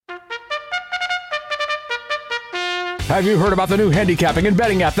Have you heard about the new handicapping and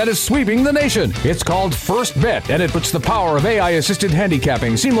betting app that is sweeping the nation? It's called First Bet, and it puts the power of AI-assisted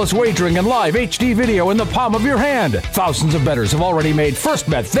handicapping, seamless wagering, and live HD video in the palm of your hand. Thousands of bettors have already made First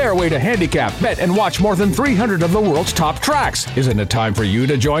Bet their way to handicap, bet, and watch more than 300 of the world's top tracks. Isn't it time for you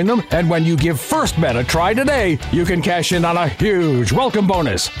to join them? And when you give First Bet a try today, you can cash in on a huge welcome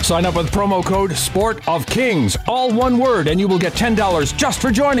bonus. Sign up with promo code Sport of Kings, all one word, and you will get $10 just for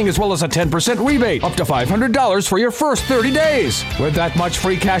joining, as well as a 10% rebate, up to $500 for your first 30 days. With that much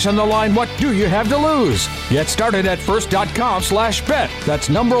free cash on the line, what do you have to lose? Get started at first.com/bet. That's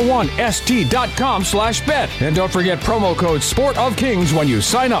st.com/bet. And don't forget promo code Sport of Kings when you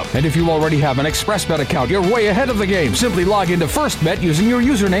sign up. And if you already have an ExpressBet account, you're way ahead of the game. Simply log into FirstBet using your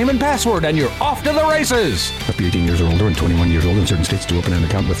username and password, and you're off to the races. Up to 18 years or older and 21 years old in certain states to open an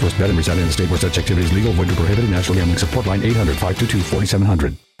account with FirstBet and reside in a state where such activity is legal, void, or prohibited. National Gambling Support Line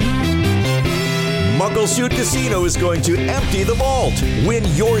 800-522-4700. Muckleshoot Casino is going to empty the vault. Win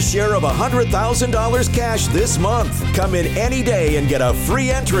your share of $100,000 cash this month. Come in any day and get a free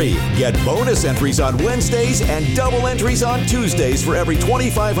entry. Get bonus entries on Wednesdays and double entries on Tuesdays for every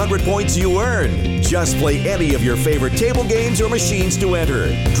 2,500 points you earn. Just play any of your favorite table games or machines to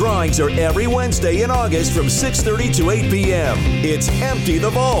enter. Drawings are every Wednesday in August from 6:30 to 8 p.m. It's Empty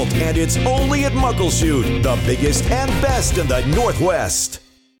the Vault, and it's only at Muckleshoot, the biggest and best in the Northwest.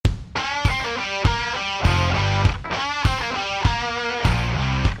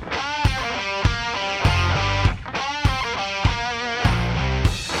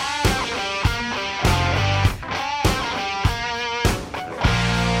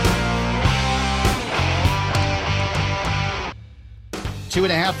 Two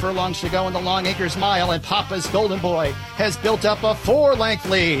and a half furlongs to go in the Long Acres Mile, and Papa's Golden Boy has built up a 4-length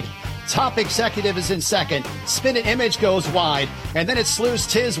lead. Top Executive is in second. Spin and Image goes wide. And then it's Slew's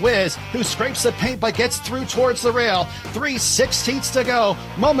Tiz Wiz, who scrapes the paint but gets through towards the rail. 3/16 to go.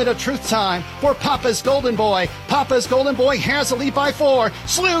 Moment of truth time for Papa's Golden Boy. Papa's Golden Boy has a lead by 4.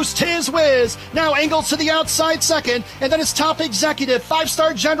 Slew's Tiz Wiz now angles to the outside second. And then it's Top Executive,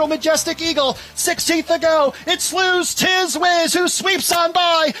 5-star General Majestic Eagle. 16th to go. It's Slew's Tiz Wiz who sweeps on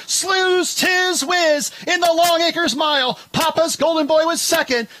by. Slew's Tiz Wiz in the Long Acres Mile. Papa's Golden Boy was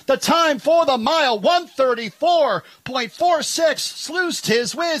second. The time for the mile, 1:34.46. Slew's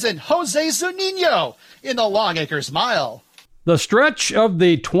Tiz Wiz and Jose Zunino in the Long Acres Mile. The stretch of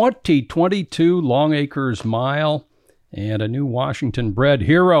the 2022 Long Acres Mile, and a new Washington-bred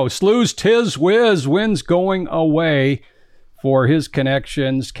hero, Slew's Tiz Wiz, wins going away for his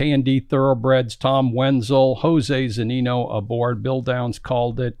connections. K&D Thoroughbreds, Tom Wenzel, Jose Zunino aboard. Bill Downs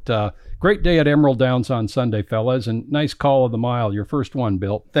called it. Great day at Emerald Downs on Sunday, fellas, and nice call of the mile. Your first one,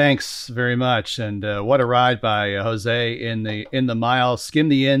 Bill. Thanks very much, and what a ride by Jose in the mile.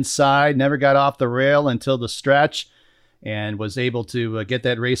 Skimmed the inside, never got off the rail until the stretch, and was able to get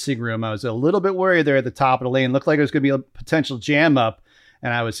that racing room. I was a little bit worried there at the top of the lane. Looked like it was going to be a potential jam up,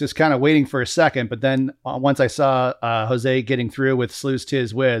 and I was just kind of waiting for a second. But then once I saw Jose getting through with Slew's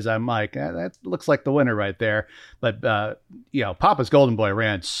Tiz Wiz, I'm like, that looks like the winner right there. But, Papa's Golden Boy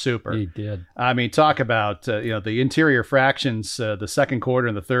ran super. He did. I mean, talk about, the interior fractions, the second quarter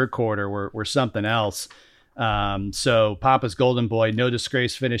and the third quarter were something else. So Papa's Golden Boy, no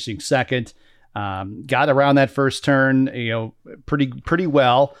disgrace, finishing second. Got around that first turn, pretty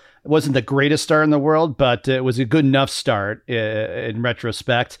well. It wasn't the greatest start in the world, but it was a good enough start in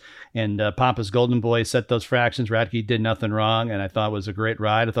retrospect. And Papa's Golden Boy set those fractions. Radke did nothing wrong, and I thought it was a great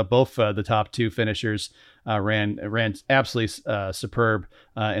ride. I thought both the top two finishers ran absolutely superb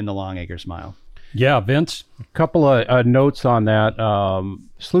in the Long Acres Mile. Yeah, Vince? A couple of notes on that.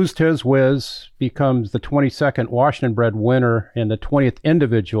 Slew's Tiz Wiz becomes the 22nd Washington-bred winner and the 20th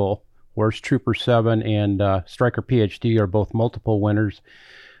individual, whereas Trooper 7 and Striker PhD are both multiple winners.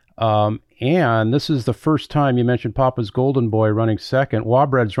 And this is the first time you mentioned Papa's Golden Boy running second.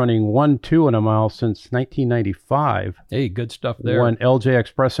 Wabred's running 1-2 in a mile since 1995. Hey, good stuff there. When LJ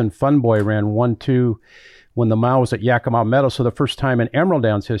Express and Fun Boy ran 1-2 when the mile was at Yakima Meadow. So the first time in Emerald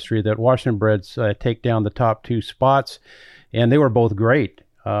Downs history that Washington breds take down the top two spots. And they were both great.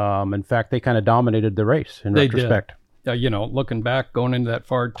 In fact, they kind of dominated the race in retrospect. Looking back, going into that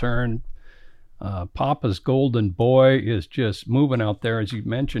far turn, Papa's Golden Boy is just moving out there. As you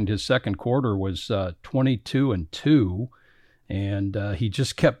mentioned, his second quarter was 22-2, and he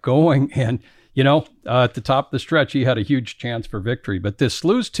just kept going. And, at the top of the stretch, he had a huge chance for victory. But this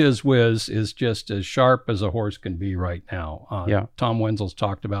Slew's Tiz Wiz is just as sharp as a horse can be right now. Tom Wenzel's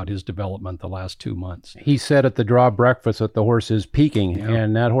talked about his development the last 2 months. He said at the draw breakfast that the horse is peaking,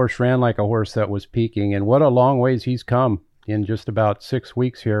 and that horse ran like a horse that was peaking. And what a long ways he's come in just about 6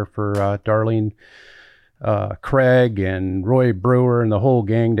 weeks here for Darlene Craig and Roy Brewer and the whole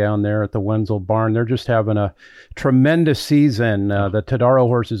gang down there at the Wenzel barn. They're just having a tremendous season, the Todaro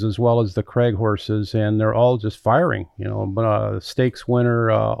horses as well as the Craig horses, and they're all just firing. Stakes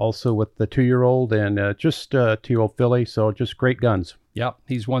winner also with the 2-year-old and just 2-year-old filly, so just great guns. Yep,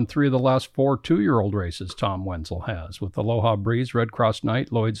 he's won 3 of the last 4 2-year-old races, Tom Wenzel has, with Aloha Breeze, Red Cross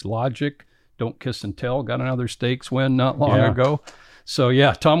Knight, Lloyd's Logic, Don't Kiss and Tell, got another stakes win not long ago. So,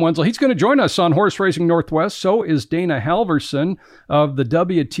 yeah, Tom Wenzel, he's going to join us on Horse Racing Northwest. So is Dana Halverson of the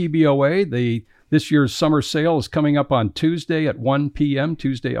WTBOA. This year's summer sale is coming up on Tuesday at 1 p.m.,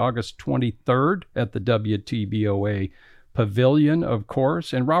 Tuesday, August 23rd at the WTBOA Pavilion, of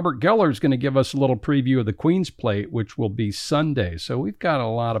course. And Robert Geller is going to give us a little preview of the Queen's Plate, which will be Sunday. So we've got a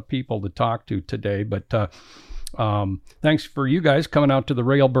lot of people to talk to today. But thanks for you guys coming out to the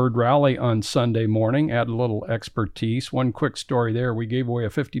Railbird Rally on Sunday morning. Add a little expertise. One quick story there. We gave away a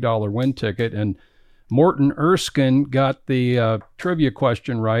 $50 win ticket, and Morton Erskine got the trivia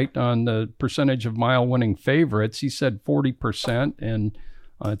question right on the percentage of mile-winning favorites. He said 40%, and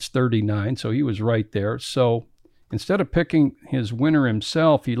it's 39, so he was right there. So instead of picking his winner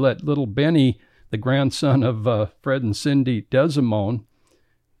himself, he let little Benny, the grandson of Fred and Cindy Desimone,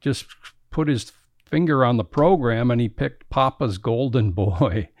 just put his finger on the program, and he picked Papa's Golden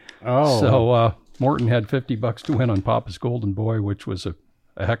Boy. Oh. So Morton had $50 to win on Papa's Golden Boy, which was a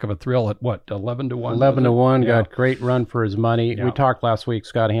heck of a thrill at what, 11 to 1? 11 to 1, got great run for his money. Yeah. We talked last week,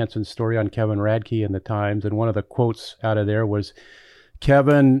 Scott Hansen's story on Kevin Radke in the Times, and one of the quotes out of there was,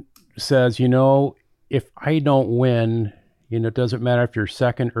 Kevin says, if I don't win, it doesn't matter if you're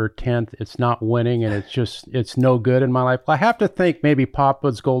second or 10th, it's not winning, and it's no good in my life. I have to think maybe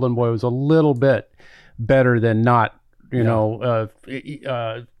Papa's Golden Boy was a little bit better than not,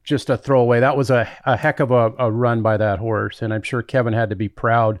 just a throwaway. That was a heck of a run by that horse, and I'm sure Kevin had to be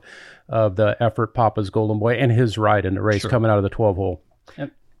proud of the effort Papa's Golden Boy and his ride in the race coming out of the 12-hole.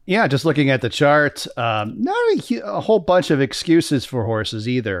 Yeah, just looking at the chart, not a whole bunch of excuses for horses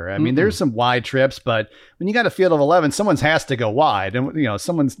either. I mean, there's some wide trips, but when you got a field of 11, someone has to go wide. And,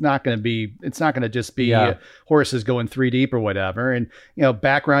 someone's not going to be, it's not going to just be horses going 3 deep or whatever. And,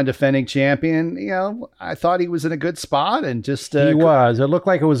 background defending champion, I thought he was in a good spot and just. He was. It looked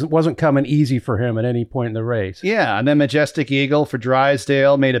like it wasn't coming easy for him at any point in the race. Yeah. And then Majestic Eagle for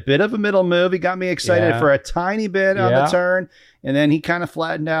Drysdale made a bit of a middle move. He got me excited for a tiny bit on the turn. And then he kind of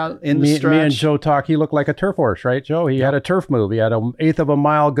flattened out in the stretch. Me and Joe talk. He looked like a turf horse, right, Joe? He had a turf move. He had an 1/8 of a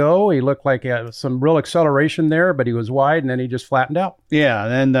mile go. He looked like he had some real acceleration there, but he was wide, and then he just flattened out. Yeah,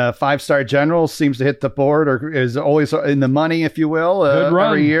 and then the 5-Star General seems to hit the board, or is always in the money, if you will, good run.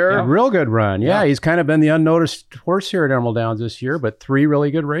 every year. Yeah, real good run. Yeah, he's kind of been the unnoticed horse here at Emerald Downs this year, but 3 really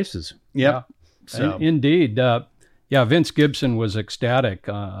good races. Yep. So. Indeed. Vince Gibson was ecstatic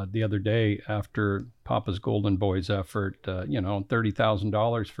the other day after Papa's Golden Boy's effort.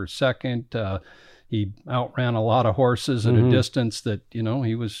 $30,000 for second. He outran a lot of horses at a distance that,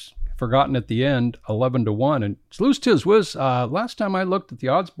 he was forgotten at the end, 11 to 1. And Sluice Tiz Whiz, last time I looked at the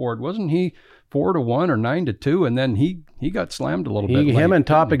odds board, wasn't he 4 to 1 or 9 to 2? And then he got slammed a little bit. Him and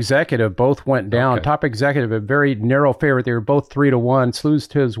Top Executive both went down. Okay. Top Executive, a very narrow favorite. They were both 3 to 1. Sluice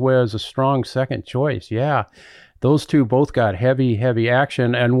Tiz Whiz, a strong second choice. Yeah. Those two both got heavy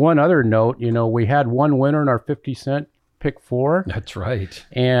action. And one other note, we had one winner in our 50-cent pick 4. That's right.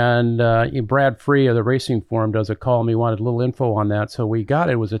 And Brad Free of the Racing Forum does a call, and he wanted a little info on that. So we got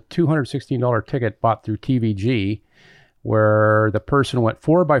it. It was a $216 ticket bought through TVG, where the person went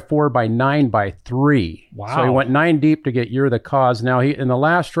 4x4 by 9x3. Wow. So he went 9 deep to get You're the Cause. Now, in the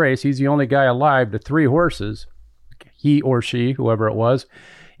last race, he's the only guy alive to 3 horses, he or she, whoever it was.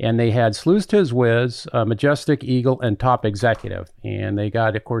 And they had Sluice Tiz Whiz, Majestic Eagle, and Top Executive. And they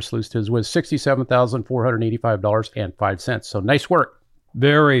got, of course, Sluice Tiz Whiz, $67,485.05. So nice work.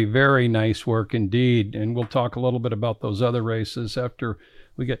 Very, very nice work indeed. And we'll talk a little bit about those other races after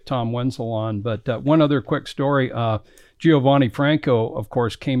we get Tom Wenzel on. But one other quick story. Giovanni Franco, of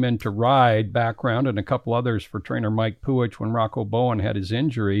course, came in to ride background and a couple others for trainer Mike Puich when Rocco Bowen had his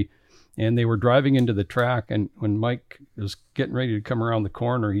injury. And they were driving into the track, and when Mike was getting ready to come around the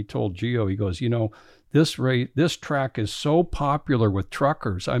corner, he told Gio, he goes, this track is so popular with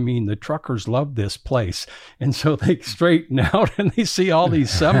truckers. I mean, the truckers love this place. And so they straighten out and they see all these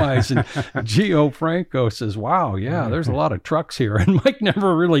semis, and Gio Franco says, wow, yeah, there's a lot of trucks here. And Mike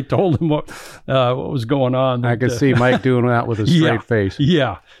never really told him what was going on. I could see Mike doing that with a straight face.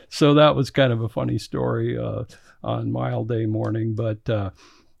 Yeah. So that was kind of a funny story on Mile Day morning, but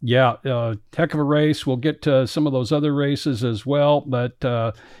heck of a race. We'll get to some of those other races as well. But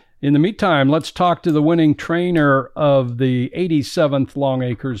in the meantime, let's talk to the winning trainer of the 87th Long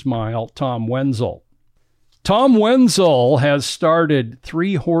Acres Mile, Tom Wenzel. Tom Wenzel has started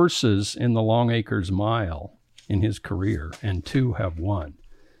 3 horses in the Long Acres Mile in his career, and 2 have won.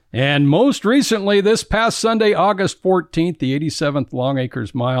 And most recently, this past Sunday, August 14th, the 87th Long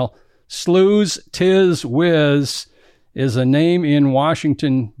Acres Mile, Slew's Tiz Whiz is a name in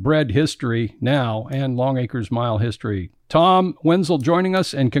Washington bred history now and Long Acres Mile history. Tom Wenzel joining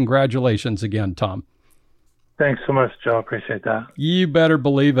us, and congratulations again, Tom. Thanks so much, Joe. Appreciate that. You better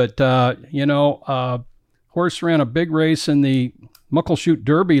believe it. Horse ran a big race in the Muckleshoot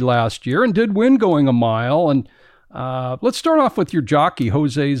Derby last year and did win going a mile. And let's start off with your jockey,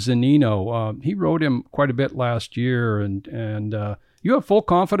 Jose Zanino. He rode him quite a bit last year, and you have full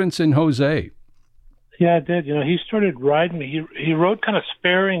confidence in Jose. Yeah, I did. He started riding me. He rode kind of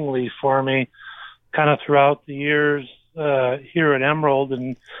sparingly for me kind of throughout the years here at Emerald,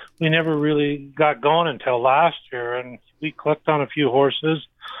 and we never really got going until last year. And we clicked on a few horses,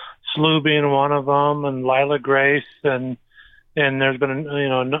 Slew being one of them, and Lila Grace, and there's been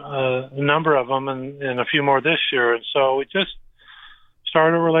a number of them, and a few more this year. And so we just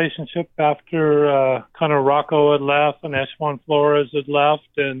started a relationship after kind of Rocco had left and Esteban Flores had left,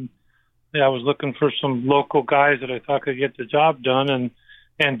 and I was looking for some local guys that I thought could get the job done,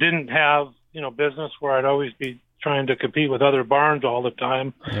 and didn't have business where I'd always be trying to compete with other barns all the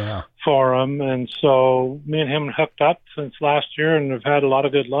time for them. And so me and him hooked up since last year, and have had a lot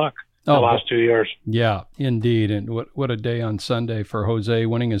of good luck the last 2 years. Yeah, indeed. And what a day on Sunday for Jose,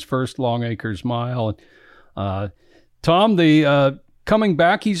 winning his first Long Acres Mile. Tom, coming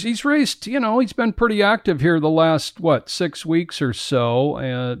back, he's raced, he's been pretty active here the last, 6 weeks or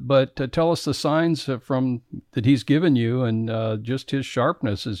so. But tell us the signs that he's given you, and just his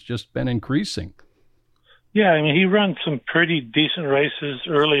sharpness has just been increasing. Yeah, he ran some pretty decent races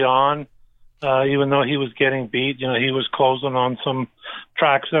early on, even though he was getting beat. He was closing on some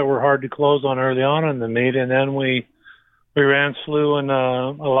tracks that were hard to close on early on in the meet. And then we ran Slew in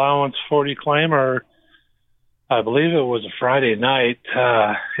allowance 40 claimer. I believe it was a Friday night.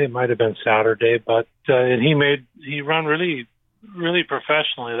 It might have been Saturday, but and he ran really, really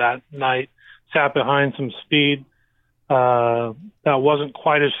professionally that night. Sat behind some speed that wasn't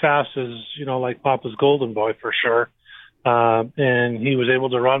quite as fast as like Papa's Golden Boy for sure. And he was able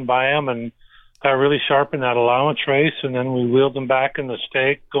to run by him and got really sharp in that allowance race. And then we wheeled him back in the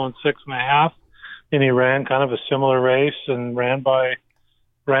stake, going 6.5, and he ran kind of a similar race and ran by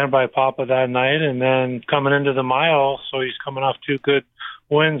Papa that night. And then coming into the mile, so he's coming off 2 good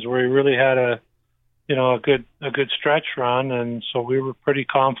wins where he really had a good stretch run. And so we were pretty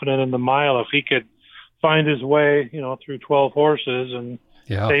confident in the mile if he could find his way, through 12 horses and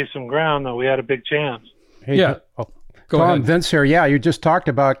save some ground, that we had a big chance. Hey, Go Tom, ahead. Vince here. Yeah, you just talked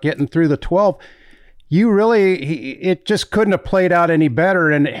about getting through the 12. It just couldn't have played out any better.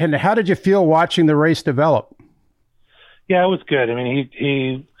 And how did you feel watching the race develop? Yeah, it was good.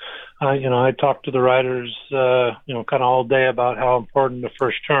 I talked to the riders, kind of all day about how important the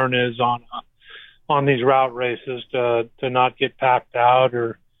first turn is on these route races to not get packed out,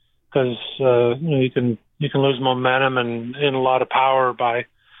 or because you can lose momentum and a lot of power by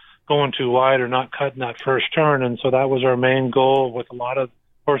going too wide or not cutting that first turn. And so that was our main goal with a lot of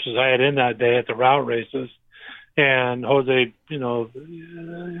horses I had in that day at the route races. And Jose,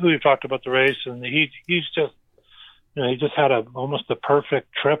 we talked about the race, and he's just, he just had almost a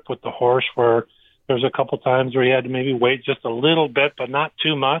perfect trip with the horse, where there was a couple times where he had to maybe wait just a little bit, but not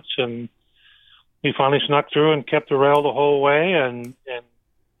too much. And he finally snuck through and kept the rail the whole way. And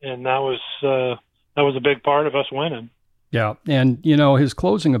that was a big part of us winning. Yeah. And, his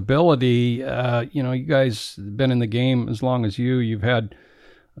closing ability, you guys have been in the game as long as you've had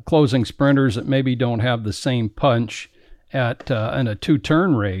closing sprinters that maybe don't have the same punch in a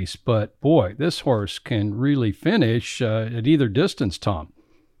 2-turn race, but boy, this horse can really finish at either distance, Tom.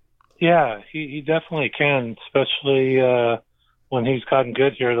 Yeah, he definitely can, especially when he's gotten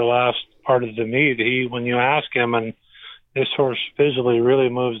good here the last part of the meet. When you ask him, and this horse visually really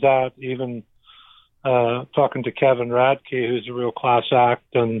moves out. Even talking to Kevin Radke, who's a real class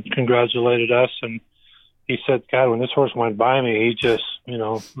act, and congratulated us, and he said, God, when this horse went by me, he just,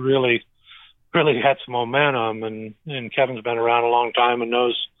 really had some momentum. And Kevin's been around a long time and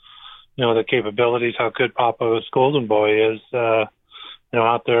knows, the capabilities, how good Papa's Golden Boy is,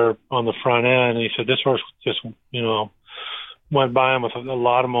 out there on the front end. And he said, this horse just, went by him with a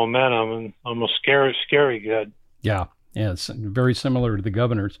lot of momentum and almost scary good. Yeah. Yeah, it's very similar to the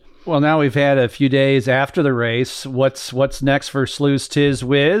Governors. Well, now we've had a few days after the race. What's next for Slew's Tiz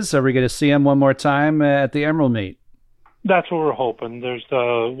Whiz? Are we going to see him one more time at the Emerald Meet? That's what we're hoping. There's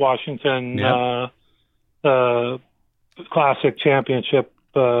the Washington Classic Championship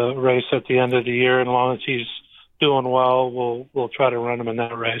race at the end of the year. And as long as he's doing well, we'll try to run him in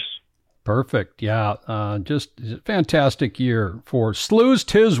that race. Perfect. Yeah. Just a fantastic year for Slew's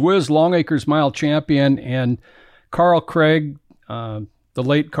Tiz Wiz Longacres Mile champion, and Carl Craig, the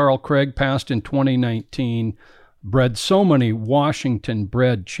late Carl Craig, passed in 2019, bred so many Washington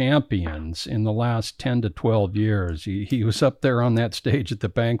bred champions in the last 10 to 12 years. He was up there on that stage at the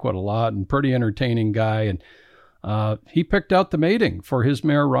banquet a lot, and pretty entertaining guy. And he picked out the mating for his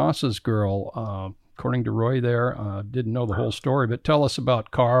mare Ross's Girl. According to Roy there, didn't know the whole story, but tell us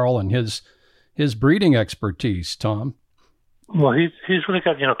about Carl and his breeding expertise, Tom. Well, he's really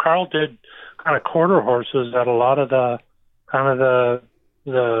got, Carl did kind of quarter horses at a lot of the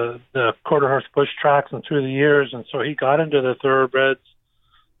quarter horse bush tracks and through the years, and so he got into the thoroughbreds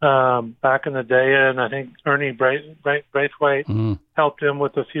back in the day, and I think Ernie Braithwaite helped him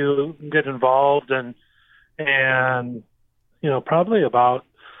with a few, get involved, and probably about,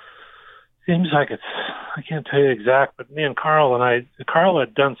 seems like I can't tell you exact, but me and Carl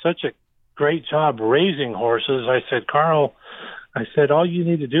had done such a great job raising horses. I said, Carl, all you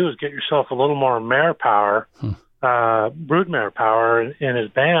need to do is get yourself a little more mare power, brood mare power in his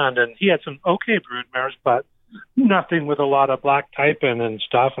band. And he had some okay brood mares, but nothing with a lot of black typing and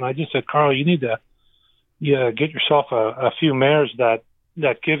stuff. And I just said, Carl, you need to get yourself a few mares that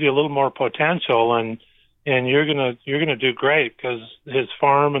give you a little more potential, and you're gonna do great, because his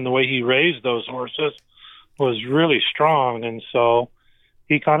farm and the way he raised those horses was really strong. And so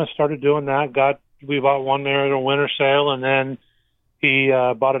he kind of started doing that. We bought one mare at a winter sale, and then he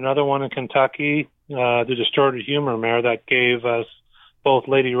bought another one in Kentucky, the Distorted Humor mare that gave us both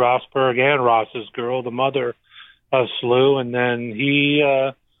Lady Rossburg and Ross's Girl, the mother of Slew. And then he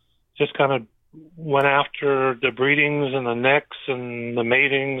just kind of went after the breedings and the nicks and the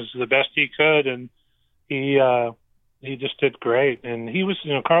matings the best he could, and he just did great. And he was,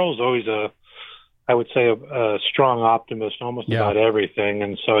 Carl was always I would say a strong optimist almost about everything.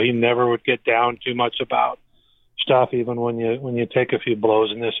 And so he never would get down too much about stuff, even when you take a few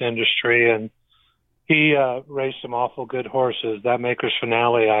blows in this industry. And he raced some awful good horses. That Maker's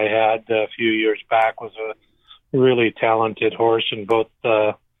Finale I had a few years back was a really talented horse, and both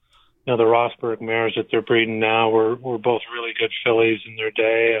the Rossburg mares that they're breeding now were both really good fillies in their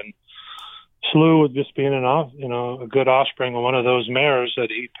day. And Slew with just being a good offspring of one of those mares that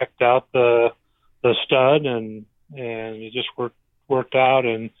he picked out the stud, and it just worked out.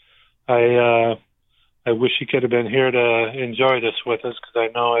 And I wish he could have been here to enjoy this with us, because I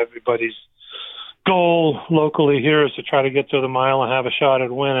know everybody's goal locally here is to try to get to the mile and have a shot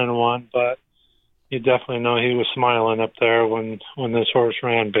at winning one. But you definitely know he was smiling up there when this horse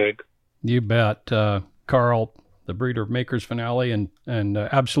ran big. You bet. Carl, the breeder of Maker's Finale, and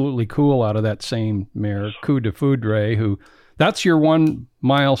absolutely cool out of that same mare, Coup de Foudre, who that's your 1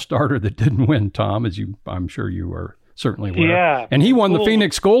 mile starter that didn't win, Tom, I'm sure you were certainly aware. Yeah. And he won the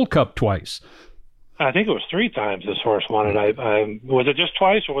Phoenix Gold Cup twice. I think it was 3 times this horse won it. Was it just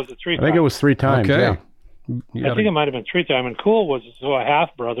twice, or was it 3 times? I think it was 3 times. Okay. Yeah. I think it might have been 3 times. And Cool was a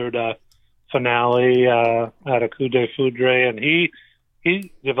half brother to Finale at a Coup de Foudre, and he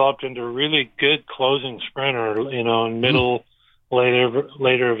developed into a really good closing sprinter, in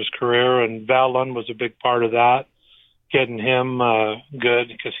later of his career. And Val Lund was a big part of that, getting him good,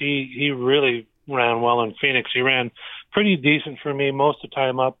 because he really ran well in Phoenix. He ran pretty decent for me most of the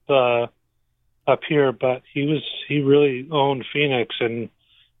time up here, but he really owned Phoenix. And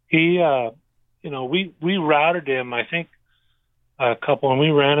he we routed him, I think, a couple, and we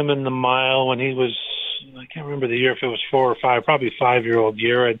ran him in the mile when he was, I can't remember the year, if it was 4 or 5, probably 5-year-old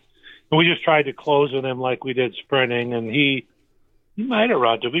year, and we just tried to close with him like we did sprinting. And he might have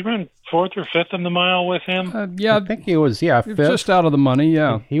run. Did we run 4th or 5th in the mile with him? I think he was 5th. Just out of the money,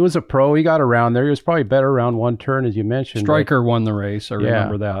 yeah. He was a pro. He got around there. He was probably better around one turn, as you mentioned. Stryker won the race. I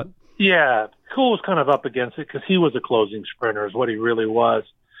remember that. Yeah, Cool was kind of up against it, because he was a closing sprinter, is what he really was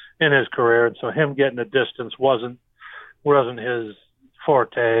in his career, and so him getting a distance wasn't his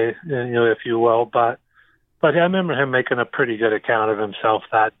forte, if you will. But I remember him making a pretty good account of himself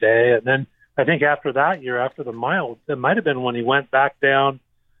that day. And then I think after that year, after the mile, it might have been when he went back down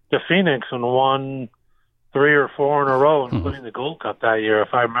to Phoenix and won 3 or 4 in a row, including the Gold Cup that year,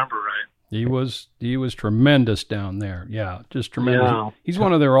 if I remember right. He was tremendous down there. Yeah, just tremendous. Yeah. He's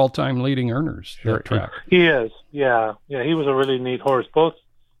one of their all-time leading earners, that track. He is, yeah. Yeah, he was a really neat horse. Both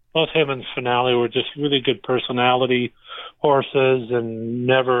him and Finale were just really good personality horses, and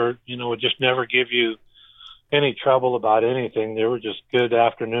would just never give you any trouble about anything. They were just good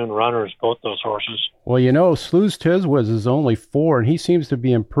afternoon runners, both those horses. Well, Slew's Tiz Wiz is only 4, and he seems to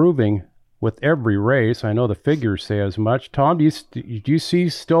be improving with every race. I know the figures say as much. Tom, do you see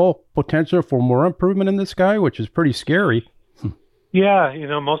still potential for more improvement in this guy, which is pretty scary? Yeah,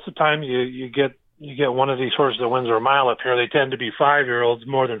 most of the time you get one of these horses that wins a mile up here. They tend to be 5-year-olds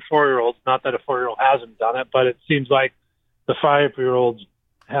more than 4-year-olds. Not that a 4-year-old hasn't done it, but it seems like the 5-year-olds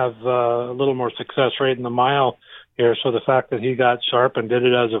have a little more success rate in the mile here. So the fact that he got sharp and did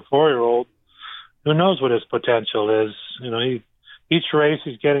it as a 4-year-old, who knows what his potential is? Each race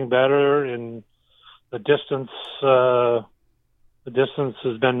he's getting better, and the distance has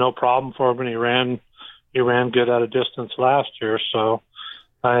been no problem for him. And he ran good at a distance last year. So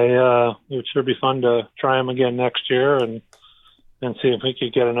it would sure be fun to try him again next year and see if we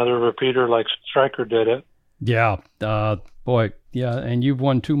could get another repeater like Striker did it. Yeah, boy, yeah, and you've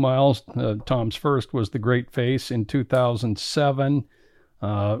won 2 miles. Tom's first was the Great Face in 2007,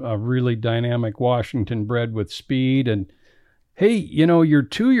 a really dynamic Washington bred with speed. And hey, your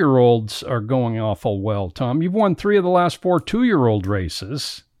 2-year-olds are going awful well, Tom. You've won 3 of the last 4 2-year-old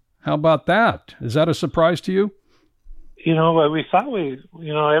races. How about that? Is that a surprise to you? We thought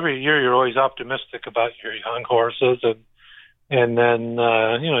every year you're always optimistic about your young horses, and then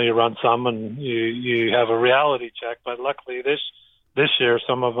you run some and you have a reality check. But luckily this year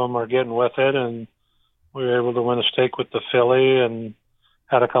some of them are getting with it, and we were able to win a stake with the filly and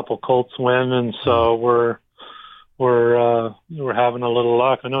had a couple colts win, and so we're having a little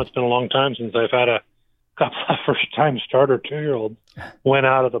luck. I know it's been a long time since I've had a couple of first-time starter 2-year-olds went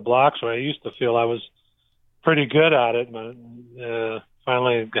out of the blocks. So I used to feel I was pretty good at it, but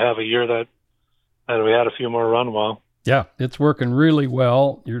finally have a year that we had a few more run well. Yeah, it's working really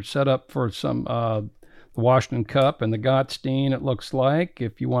well. You're set up for some the Washington Cup and the Gottstein, it looks like,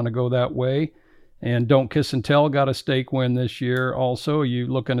 if you want to go that way. And Don't Kiss and Tell got a stake win this year also. Are you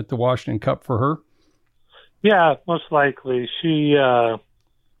looking at the Washington Cup for her? Yeah, most likely. She's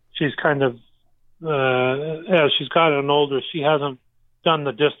kind of as she's gotten older, she hasn't done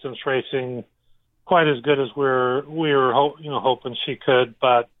the distance racing quite as good as we were hoping she could,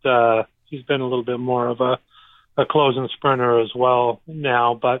 but she's been a little bit more of a closing sprinter as well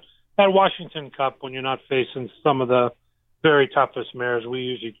now. But at Washington Cup, when you're not facing some of the very toughest mares, we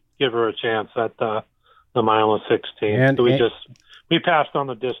usually give her a chance at the mile and 16. And so we passed on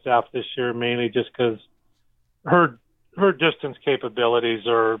the distaff this year mainly just because her distance capabilities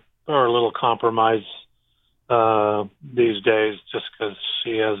are a little compromised these days, just because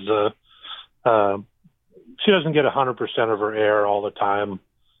she doesn't get 100% of her air all the time.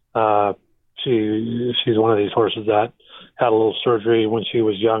 She's one of these horses that had a little surgery when she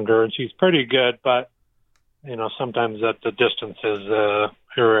was younger, and she's pretty good, but sometimes at the distances,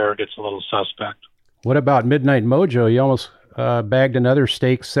 her air gets a little suspect. What about Midnight Mojo? You almost bagged another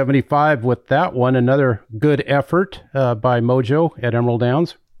stake 75 with that one. Another good effort by Mojo at Emerald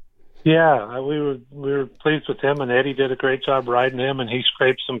Downs. Yeah, we were pleased with him, and Eddie did a great job riding him, and he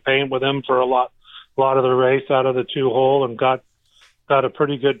scraped some paint with him for a lot of the race out of the 2-hole, and got a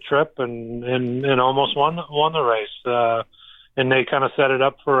pretty good trip and almost won the race. And they kind of set it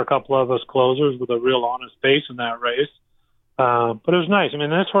up for a couple of us closers with a real honest pace in that race. But it was nice. I mean,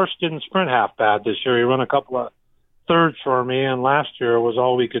 this horse didn't sprint half bad this year. He ran a couple of thirds for me, and last year was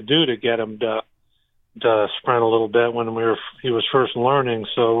all we could do to get him to sprint a little bit when he was first learning.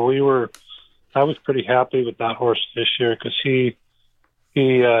 So I was pretty happy with that horse this year because he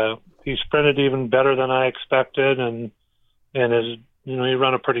sprinted even better than I expected, and he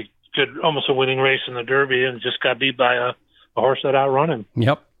ran a pretty good, almost a winning race in the Derby, and just got beat by a horse that outrun him.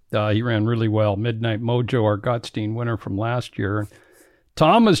 Yep. He ran really well. Midnight Mojo, our Gottstein winner from last year.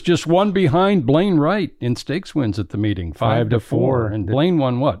 Tom is just one behind Blaine Wright in stakes wins at the meeting, 5-4. And Blaine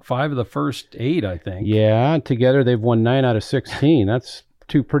won what? 5 of the first 8, I think. Yeah, together they've won 9 out of 16. That's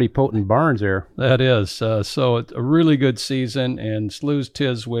 2 pretty potent barns there. That is. So it's a really good season, and Slew's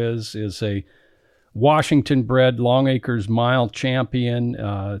Tiz Wiz is a Washington-bred Long Acres Mile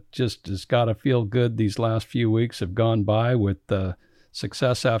champion. Just has got to feel good. These last few weeks have gone by with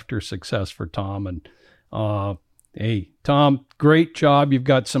success after success for Tom. And hey, Tom, great job. You've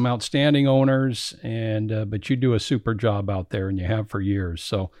got some outstanding owners, but you do a super job out there, and you have for years.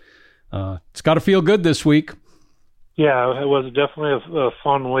 So it's got to feel good this week. Yeah, it was definitely a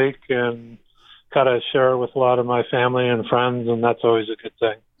fun week, and got to share it with a lot of my family and friends, and that's always a good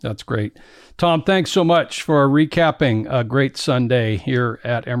thing. That's great. Tom, thanks so much for recapping a great Sunday here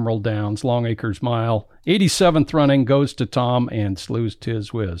at Emerald Downs, Long Acres Mile. 87th running goes to Tom and Slew's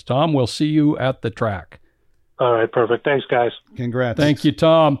Tiz Wiz. Tom, we'll see you at the track. All right, perfect. Thanks, guys. Congrats. Thank you,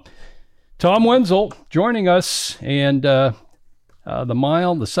 Tom. Tom Wenzel joining us, and the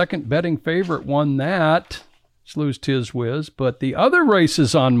mile, the second betting favorite, won that. Slews Tiz Whiz. But the other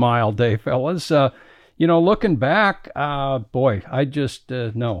races on Mile Day, fellas, looking back, boy, I just,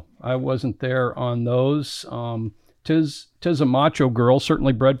 no, I wasn't there on those. Tiz a macho girl,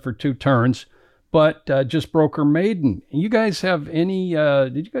 certainly bred for 2 turns, but just broke her maiden. You guys have any,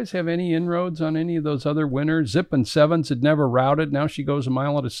 did you guys have any inroads on any of those other winners? Zippin' Sevens had never routed. Now she goes a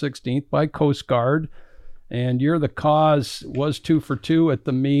mile at a 16th by Coast Guard. And You're the Cause was 2 for 2 at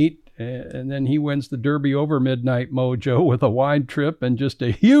the meet. And then he wins the Derby over Midnight Mojo with a wide trip and just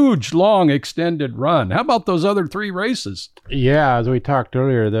a huge, long, extended run. How about those other 3 races? Yeah, as we talked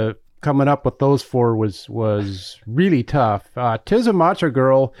earlier, coming up with those 4 was really tough. Tiz a Macho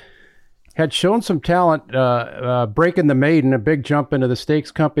Girl had shown some talent breaking the maiden, a big jump into the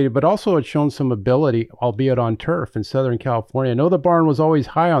stakes company, but also had shown some ability, albeit on turf in Southern California. I know the barn was always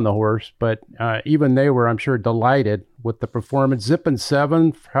high on the horse, but even they were, I'm sure, delighted with the performance. Zippin'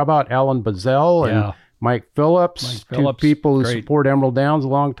 Seven, how about Alan Bazell and Mike Phillips, 2 people who support Emerald Downs a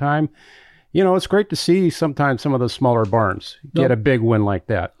long time. It's great to see sometimes some of those smaller barns get a big win like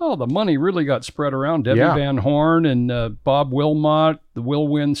that. Oh, the money really got spread around. Debbie Van Horn and Bob Wilmot, the Will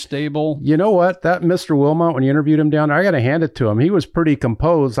Win stable. You know what? That Mr. Wilmot, when you interviewed him down there, I got to hand it to him. He was pretty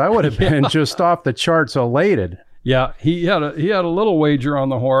composed. I would have been just off the charts elated. Yeah, he had a little wager on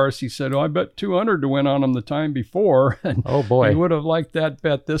the horse. He said, I bet 200 to win on him the time before. And oh, boy. He would have liked that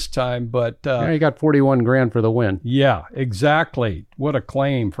bet this time, but... he got 41 grand for the win. Yeah, exactly. What a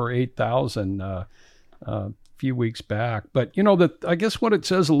claim for 8,000 a few weeks back. But, I guess what it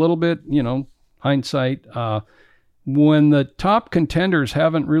says a little bit, hindsight, when the top contenders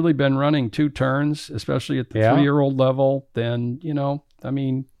haven't really been running 2 turns, especially at the 3-year-old level, then,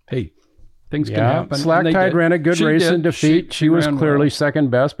 hey... Things can happen. Slack Tide ran a good race in defeat. She was clearly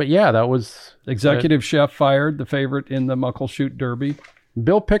second best, but that was... Executive Chef fired, the favorite in the Muckleshoot Derby.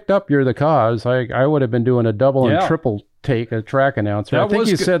 Bill picked up You're the Cause. I would have been doing a double and triple take, a track announcer. I think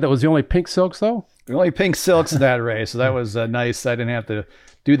you said that was the only Pink Silks, though? The only Pink Silks in that race, so that was nice. I didn't have to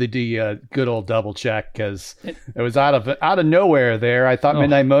do the good old double check because it was out of nowhere there. I thought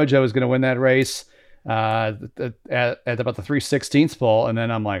Midnight Mojo was going to win that race. At about the 3/16 pole, and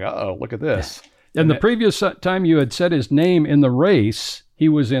then I'm like, look at this. And the previous time you had said his name in the race, he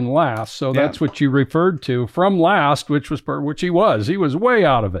was in last, so that's what you referred to from last, which he was. He was way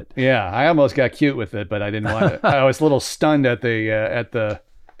out of it. Yeah, I almost got cute with it, but I didn't want to. I was a little stunned at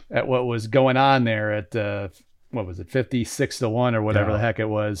what was going on there at what was it, 56-1 or whatever the heck it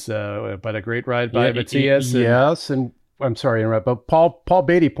was. But a great ride by Matthias. Yes, and I'm sorry to interrupt, but Paul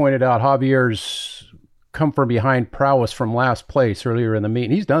Beatty pointed out Javier's come from behind prowess from last place earlier in the meet.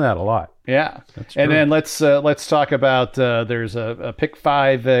 And he's done that a lot. Yeah. That's true. And then let's talk about there's a pick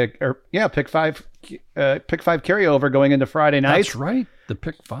 5 pick 5 carryover going into Friday night. That's right. The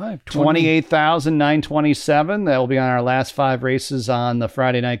pick 5 28,927. That will be on our last 5 races on the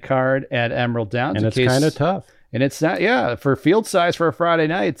Friday night card at Emerald Downs. And it's kind of tough. And it's not, for field size for a Friday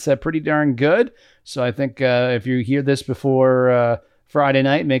night, it's pretty darn good. So I think if you hear this before Friday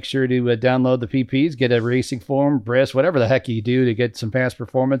night, make sure to download the PPs, get a racing form, Brisk, whatever the heck you do to get some past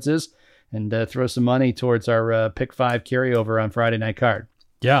performances, and throw some money towards our pick 5 carryover on Friday night card.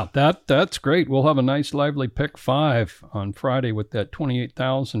 Yeah, that's great. We'll have a nice lively pick 5 on Friday with that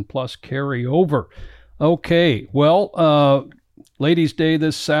 28,000 plus carryover. Okay, well, Ladies' Day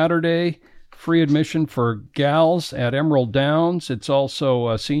this Saturday. Free admission for gals at Emerald Downs. It's also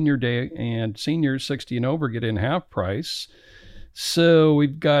a senior day, and seniors 60 and over get in half price. So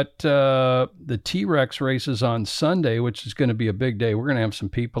we've got the T-Rex races on Sunday, which is going to be a big day. We're going to have some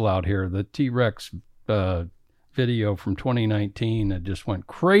people out here. The T-Rex video from 2019 that just went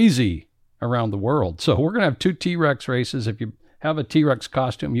crazy around the world. So we're going to have 2 T-Rex races. If you have a T-Rex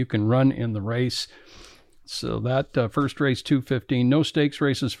costume, you can run in the race. So that first race, 2:15. No stakes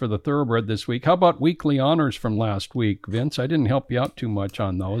races for the thoroughbred this week. How about weekly honors from last week, Vince? I didn't help you out too much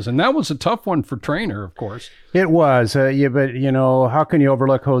on those. And that was a tough one for Trainer, of course. It was. But, how can you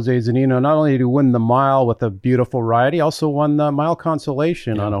overlook Jose Zanino? Not only did he win the mile with a beautiful ride, he also won the mile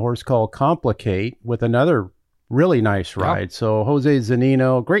consolation on a horse called Complicate with another really nice ride. Yeah. So Jose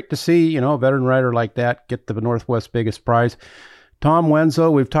Zanino, great to see, a veteran rider like that get the Northwest biggest prize. Tom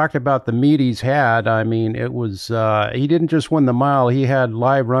Wenzel, we've talked about the meet he's had. I mean, it was, he didn't just win the mile. He had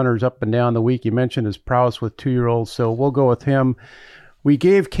live runners up and down the week. You mentioned his prowess with 2-year-olds, so we'll go with him. We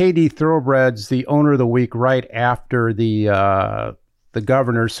gave KD Thoroughbreds the owner of the week right after the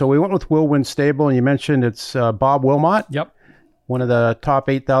governor. So we went with Will Win Stable, and you mentioned it's Bob Wilmot. Yep. One of the top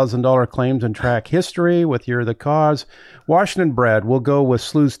 $8,000 claims in track history with You're the Cause. Washington bred, we'll go with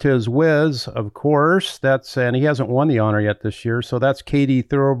Slews Tiz Whiz, of course. And he hasn't won the honor yet this year, so that's KD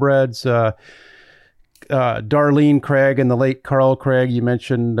Thoroughbreds. Darlene Craig and the late Carl Craig. You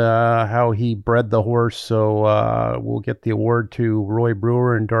mentioned how he bred the horse, so we'll get the award to Roy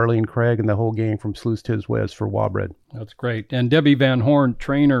Brewer and Darlene Craig and the whole gang from Sleuth Tiz Wiz for Wabred. That's great. And Debbie Van Horn,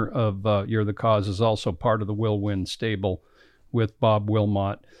 trainer of You're the Cause, is also part of the Will Win stable with Bob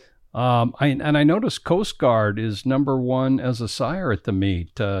Wilmot. I noticed Coast Guard is number one as a sire at the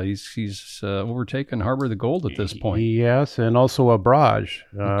meet. He's overtaken Harbor the Gold at this point. Yes, and also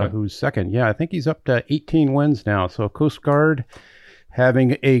Abraj, who's second. Yeah, I think he's up to 18 wins now. So Coast Guard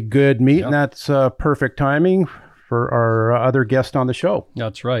having a good meet, and that's perfect timing for our other guest on the show.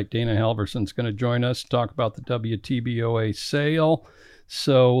 That's right. Dana Halverson's going to join us to talk about the WTBOA sale.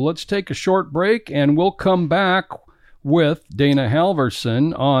 So let's take a short break, and we'll come back with Dana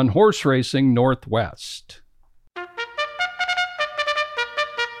Halverson on Horse Racing Northwest.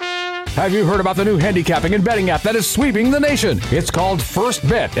 Have you heard about the new handicapping and betting app that is sweeping the nation? It's called First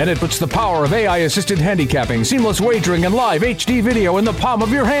Bet, and it puts the power of AI-assisted handicapping, seamless wagering, and live HD video in the palm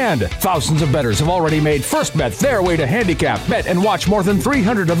of your hand. Thousands of bettors have already made First Bet their way to handicap, bet, and watch more than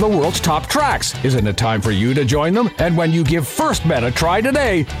 300 of the world's top tracks. Isn't it time for you to join them? And when you give First Bet a try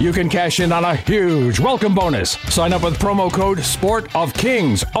today, you can cash in on a huge welcome bonus. Sign up with promo code Sport of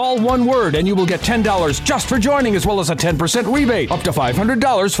Kings, all one word, and you will get $10 just for joining, as well as a 10% rebate, up to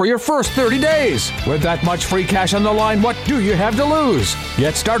 $500 for your first 30 days. With that much free cash on the line, what do you have to lose?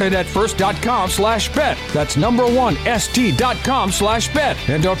 Get started at first.com/bet. That's number one, st.com/bet.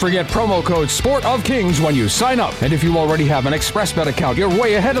 And don't forget promo code Sport of Kings when you sign up. And if you already have an ExpressBet account, you're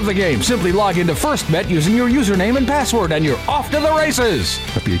way ahead of the game. Simply log into FirstBet using your username and password, and you're off to the races.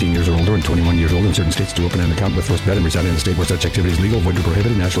 Must be 18 years or older and 21 years old in certain states to open an account with FirstBet and reside in a state where such activity is legal, void, or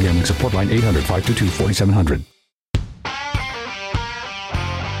prohibited. National Gambling Support Line 800-522-4700.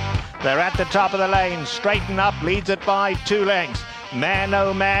 They're at the top of the lane. Straighten Up leads it by 2 lengths. Man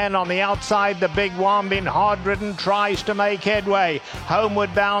Oh Man on the outside, the Big Wham been hard-ridden, tries to make headway.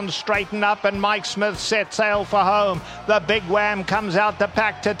 Homeward bound, Straighten Up, and Mike Smith set sail for home. The Big Wham comes out the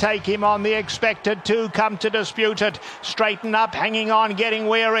pack to take him on. The Expected 2 come to dispute it. Straighten Up hanging on, getting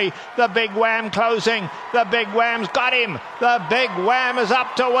weary. The Big Wham closing. The Big Wham's got him. The Big Wham is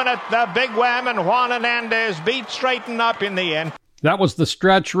up to win it. The Big Wham and Juan Hernandez beat Straighten Up in the end. That was the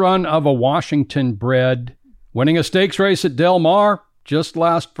stretch run of a Washington bred winning a stakes race at Del Mar. Just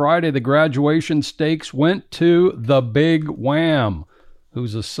last Friday, the graduation stakes went to the Big Wham,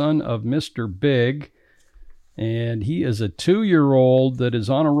 who's a son of Mr. Big. And he is a 2-year-old that is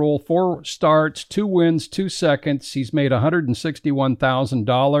on a roll, 4 starts, 2 wins, 2 seconds. He's made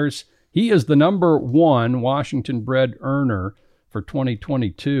 $161,000. He is the number 1 Washington bred earner for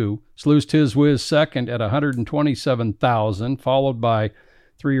 2022. Sleuth Tiz Wiz second at $127,000, followed by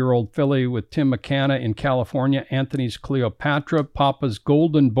 3-year-old filly with Tim McCanna in California, Anthony's Cleopatra. Papa's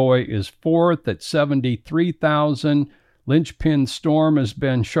Golden Boy is 4th at $73,000. Lynchpin Storm has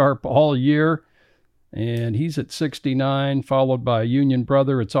been sharp all year, and he's at $69,000, followed by Union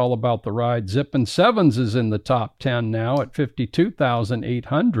Brother. It's all about the ride. Zippin' Sevens is in the top 10 now at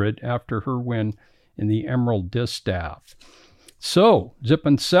 $52,800 after her win in the Emerald Distaff. So,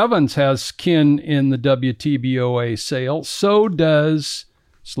 Zippin' Sevens has skin in the WTBOA sale. So does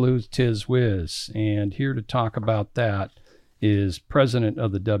Sleuth Tiz Wiz. And here to talk about that is president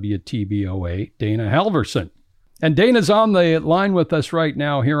of the WTBOA, Dana Halverson. And Dana's on the line with us right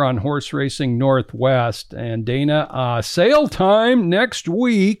now here on Horse Racing Northwest. And Dana, sale time next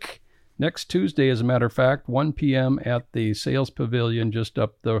week, next Tuesday, as a matter of fact, 1 p.m. at the Sales Pavilion just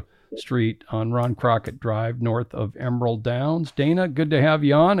up the street on Ron Crockett Drive, north of Emerald Downs. Dana, good to have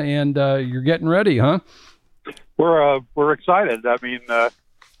you on, and you're getting ready, huh? We're excited. I mean,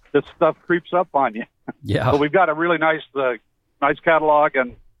 this stuff creeps up on you. Yeah. So we've got a really nice catalog,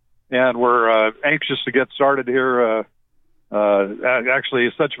 and we're anxious to get started here. Actually,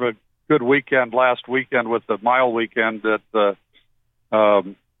 it's such a good weekend last weekend with the mile weekend that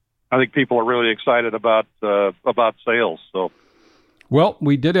I think people are really excited about sales. So. Well,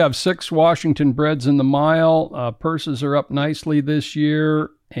 we did have 6 Washington breds in the mile. Purses are up nicely this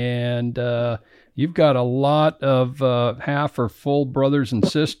year, and you've got a lot of half or full brothers and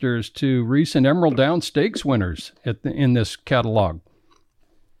sisters to recent Emerald Downs Stakes winners in this catalog.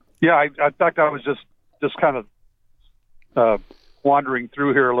 Yeah, in fact, I was just kind of wandering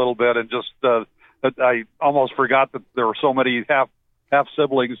through here a little bit, and just I almost forgot that there were so many half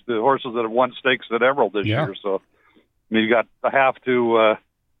siblings to horses that have won stakes at Emerald this year. So. I mean, you got a half to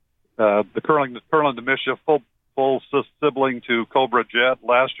the Curling to Mischief, full sibling to Cobra Jet,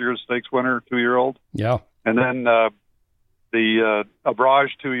 last year's stakes winner, 2-year-old. Yeah. And then the Abraj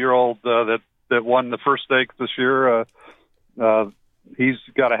 2-year-old that won the first stake this year. he's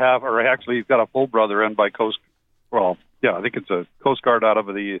got a half, or actually he's got a full brother in by Coast. Well, yeah, I think it's a Coast Guard out of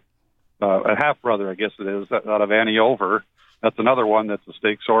a half brother, I guess it is, out of Annie Over. That's another one that's a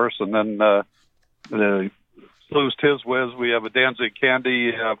stakes horse. And then the Slew's Tiz Whiz, we have a Danzig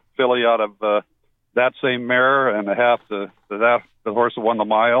Candy filly out of that same mare, and a half the horse that won the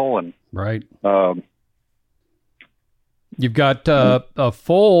mile. And right. You've got a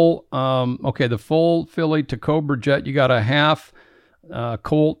full, the full filly to Cobra Jet. You got a half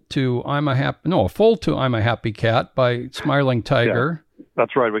colt to a full to I'm a Happy Cat by Smiling Tiger. Yeah,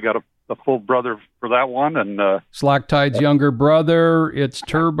 that's right. We got a full brother for that one, and Slack Tide's younger brother. It's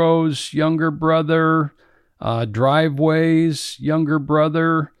Turbo's younger brother. Driveway's younger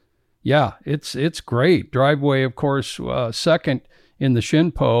brother. Yeah, it's great. Driveway, of course, second in the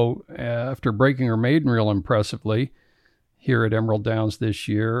Shinpo after breaking her maiden real impressively here at Emerald Downs this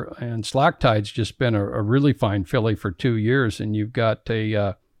year. And Slack Tide's just been a really fine filly for 2 years. And you've got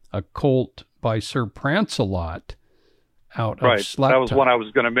a colt by Sir Prancelot out of Slack Tide. That was one I was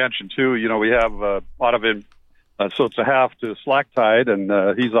going to mention, too. You know, we have a lot of him. So it's a half to Slack Tide,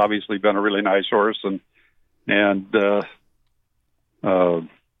 and he's obviously been a really nice horse. And a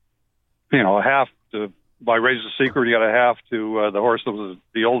half to, by Raise the Secret, you got a half to the horse that was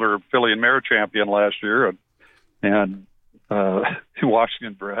the older filly and mare champion last year. And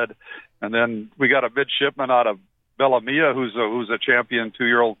Washington bred, and then we got a midshipman out of Bella Mia, who's a champion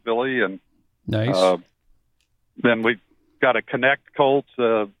 2-year-old filly, and nice. Then we got a Connect colt,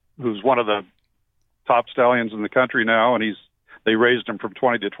 who's one of the top stallions in the country now, and they raised him from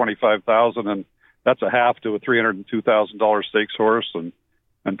 20 to 25,000, and that's a half to a $302,000 stakes horse, and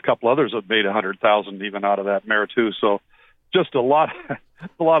a couple others have made 100,000 even out of that mare too. So just a lot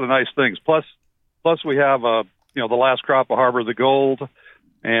of nice things. Plus we have the last crop of Harbor the Gold,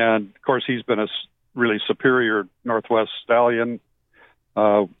 and of course he's been a really superior Northwest stallion.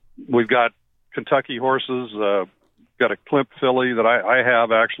 We've got Kentucky horses. Got a Klimp filly that I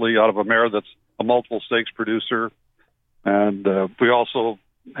have actually out of a mare that's a multiple stakes producer, and we also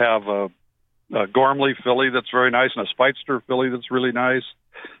have a Gormley filly that's very nice, and a Speitster filly that's really nice.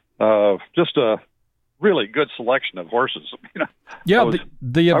 Just a really good selection of horses. Yeah,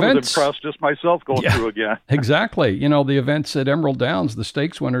 the events. I was impressed just myself going through again. Exactly. The events at Emerald Downs, the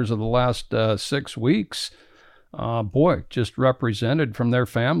stakes winners of the last 6 weeks, just represented from their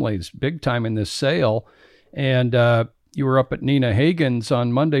families big time in this sale. And you were up at Nina Hagen's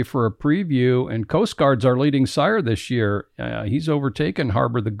on Monday for a preview, and Coast Guard's our leading sire this year. He's overtaken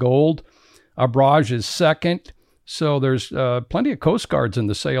Harbor the Gold. Abraj is second. So there's plenty of Coast Guards in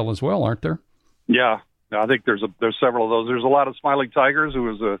the sale as well, aren't there? Yeah. I think there's several of those. There's a lot of Smiling Tigers, who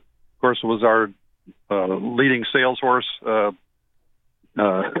was our leading sales horse. It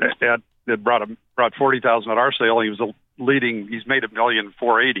brought 40,000 at our sale. He was he's made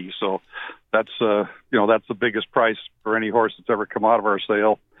 $1,480,000. So that's the biggest price for any horse that's ever come out of our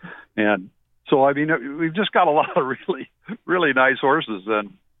sale. And so, we've just got a lot of really, really nice horses.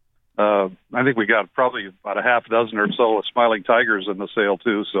 And I think we got probably about a half dozen or so of Smiling Tigers in the sale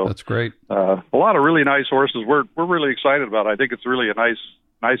too. So that's great. A lot of really nice horses. We're really excited about it. I think it's really a nice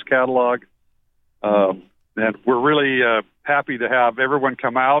catalog. And we're really happy to have everyone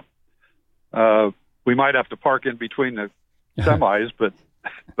come out. We might have to park in between the semis, but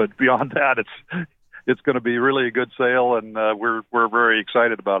beyond that, it's going to be really a good sale, and we're very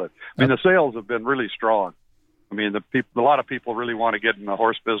excited about it. The sales have been really strong. A lot of people really want to get in the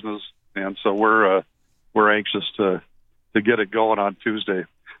horse business, and so we're anxious to get it going on Tuesday.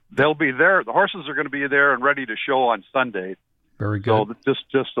 They'll be there. The horses are going to be there and ready to show on Sunday. Very good. So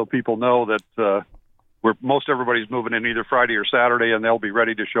just so people know that most everybody's moving in either Friday or Saturday, and they'll be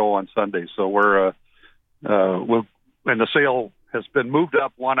ready to show on Sunday. So and the sale has been moved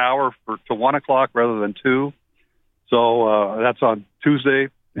up 1 hour to 1 o'clock rather than 2. So that's on Tuesday,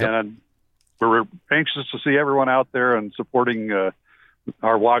 and we're anxious to see everyone out there and supporting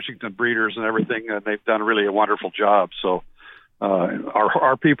our Washington breeders and everything. And they've done really a wonderful job. So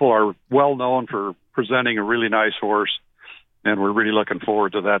our people are well known for presenting a really nice horse, and we're really looking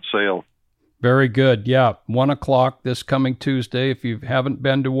forward to that sale. Very good. Yeah, 1 o'clock this coming Tuesday. If you haven't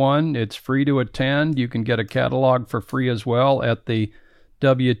been to one, it's free to attend. You can get a catalog for free as well at the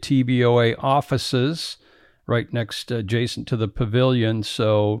WTBOA offices right next adjacent to the pavilion.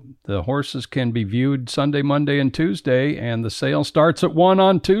 So the horses can be viewed Sunday, Monday, and Tuesday, and the sale starts at 1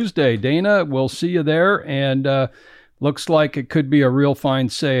 on Tuesday. Dana, we'll see you there, and looks like it could be a real fine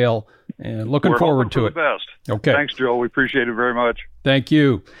sale, and looking forward to it. The best. Okay. Thanks, Joe. We appreciate it very much. Thank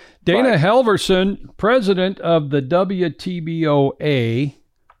you. Dana Halverson, president of the WTBOA.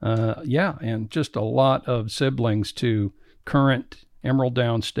 And just a lot of siblings to current Emerald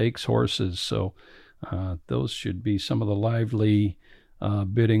Down Stakes horses. So those should be some of the lively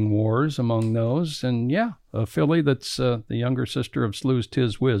bidding wars among those. And yeah, a filly that's the younger sister of Slew's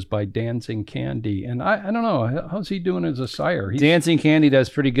Tiz Whiz by Dancing Candy. And I don't know, how's he doing as a sire? Dancing Candy does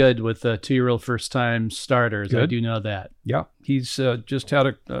pretty good with 2-year-old first-time starters. Good. I do know that. Yeah, he's just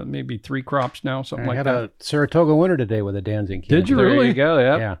had maybe 3 crops now, something like that. I had a Saratoga winner today with a Dancing Candy. Did you really? There you go,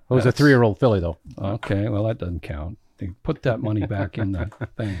 Yeah, it was a 3-year-old filly, though. Okay, well, that doesn't count. They put that money back in the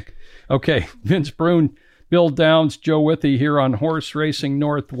thing. Okay, Vince Brune, Bill Downs, Joe Withey here on Horse Racing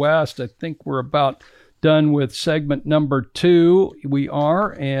Northwest. I think we're about done with segment number 2. We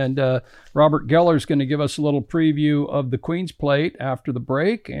are, and Robert Geller is going to give us a little preview of the Queen's Plate after the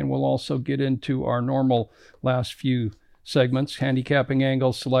break, and we'll also get into our normal last few segments: handicapping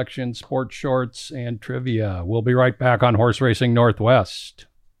angles, selection, sports shorts, and trivia. We'll be right back on Horse Racing Northwest.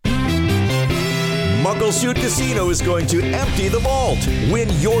 Muckleshoot Casino is going to empty the vault. Win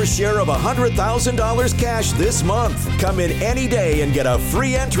your share of $100,000 cash this month. Come in any day and get a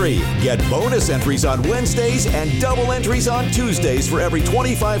free entry. Get bonus entries on Wednesdays and double entries on Tuesdays for every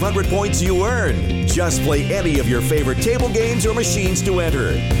 2,500 points you earn. Just play any of your favorite table games or machines to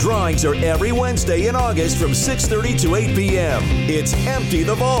enter. Drawings are every Wednesday in August from 6:30 to 8 p.m. It's Empty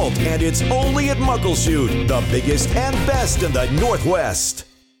the Vault, and it's only at Muckleshoot, the biggest and best in the Northwest.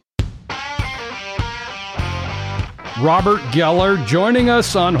 Robert Geller joining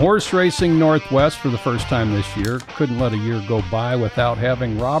us on Horse Racing Northwest for the first time this year. Couldn't let a year go by without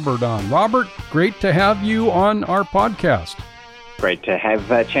having Robert on. Robert, great to have you on our podcast. Great to have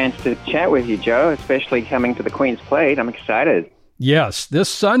a chance to chat with you, Joe, especially coming to the Queen's Plate. I'm excited. Yes, this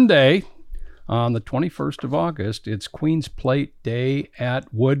Sunday on the 21st of August, it's Queen's Plate Day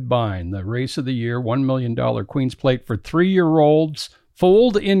at Woodbine, the race of the year, $1 million Queen's Plate for 3-year-olds,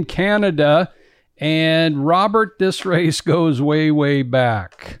 foaled in Canada. And Robert, this race goes way, way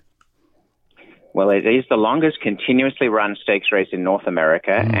back. Well, it is the longest continuously run stakes race in North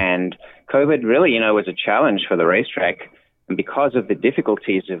America, and COVID really, was a challenge for the racetrack. And because of the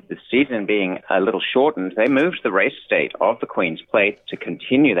difficulties of the season being a little shortened, they moved the race date of the Queen's Plate to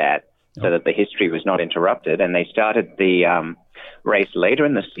continue that so that the history was not interrupted. And they started the race later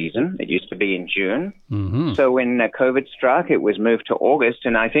in the season. It used to be in June. Mm-hmm. So when COVID struck, it was moved to August.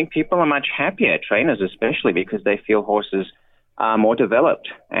 And I think people are much happier, trainers especially, because they feel horses are more developed.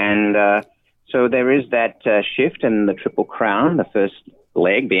 And so there is that shift in the Triple Crown. The first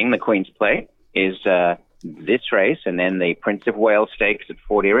leg being the Queen's Plate is this race, and then the Prince of Wales Stakes at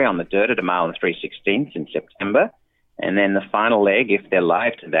Fort Erie on the dirt at 1 mile and 3/16 in September. And then the final leg, if they're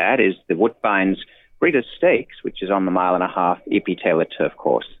live to that, is the Woodbine's Breeders' Stakes, which is on the 1.5 mile E.P. Taylor turf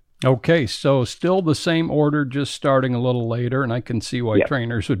course. Okay, so still the same order, just starting a little later, and I can see why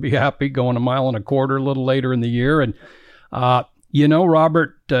trainers would be happy going 1.25 miles a little later in the year. And,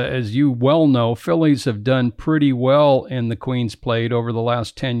 Robert, as you well know, fillies have done pretty well in the Queen's Plate over the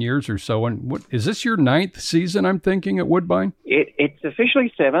last 10 years or so. And is this your 9th season, I'm thinking, at Woodbine? It's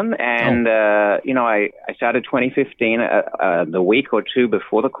officially 7, and, I started 2015, the week or two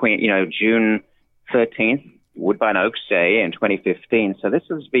before the Queen, June 13th, Woodbine Oaks Day in 2015. So this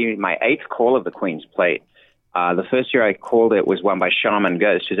has been my 8th call of the Queen's Plate. The first year I called it was won by Shaman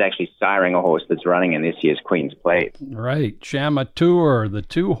Ghost, who's actually siring a horse that's running in this year's Queen's Plate. Right, Shamateur, the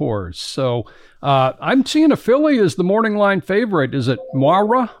 2-horse. So I'm seeing a filly as the morning line favorite. Is it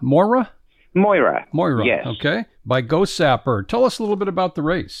Moira, yes. Okay, by Ghost Sapper. Tell us a little bit about the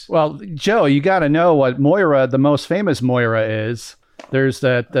race. Well, Joe, you got to know what Moira, the most famous Moira, is. There's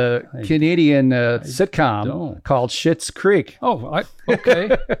that Canadian sitcom called Schitt's Creek. Oh,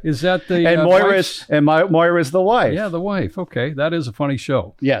 okay. Is that the and Moira's the wife? Yeah, the wife. Okay, that is a funny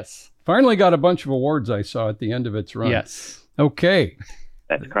show. Yes. Finally got a bunch of awards I saw at the end of its run. Yes. Okay.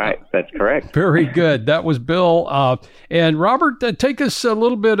 That's correct. Very good. That was Bill. And Robert, take us a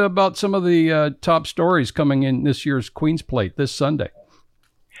little bit about some of the top stories coming in this year's Queen's Plate this Sunday.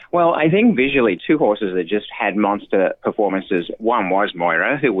 Well, I think visually 2 horses that just had monster performances. One was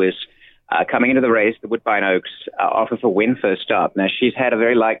Moira, who was coming into the race, the Woodbine Oaks, off of a win first up. Now, she's had a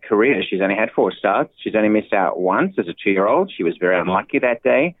very light career. She's only had 4 starts. She's only missed out once as a 2-year-old. She was very unlucky that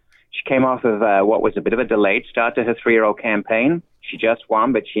day. She came off of what was a bit of a delayed start to her 3-year-old campaign. She just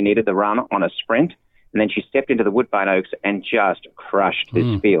won, but she needed the run on a sprint. And then she stepped into the Woodbine Oaks and just crushed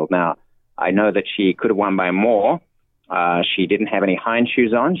this field. Now, I know that she could have won by more. She didn't have any hind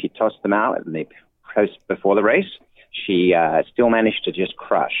shoes on. She tossed them out in the post before the race. She still managed to just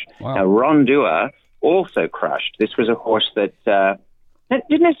crush. Wow. Now, Ron Dewar also crushed. This was a horse that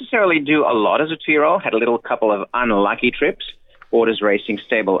didn't necessarily do a lot as a 2-year-old, had a couple of unlucky trips, Orders Racing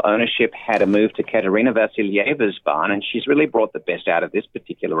stable ownership had a move to Katerina Vasilyeva's barn, and she's really brought the best out of this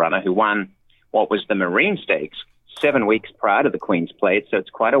particular runner, who won what was the Marine Stakes 7 weeks prior to the Queen's Plate, so it's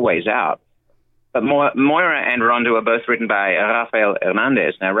quite a ways out. But Moira and Rondo are both ridden by Rafael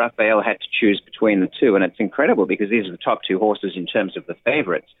Hernandez. Now, Rafael had to choose between the two, and it's incredible because these are the top 2 horses in terms of the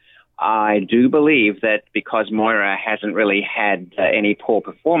favorites. I do believe that because Moira hasn't really had any poor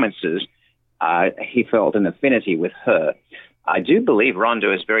performances, he felt an affinity with her. I do believe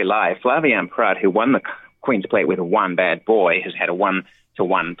Rondo is very live. Flavien Prat, who won the Queen's Plate with One Bad Boy, has had a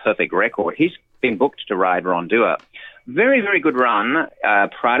 1-to-1 perfect record. He's been booked to ride Rondua. Very, very good run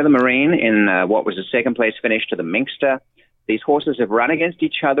prior to the Marine in what was a second-place finish to the Minkster. These horses have run against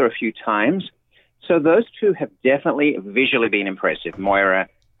each other a few times. So those two have definitely visually been impressive, Moira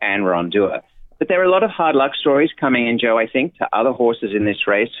and Rondua. But there are a lot of hard luck stories coming in, Joe, I think, to other horses in this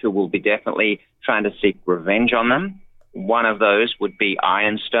race who will be definitely trying to seek revenge on them. One of those would be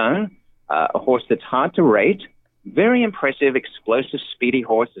Ironstone, a horse that's hard to rate. Very impressive, explosive, speedy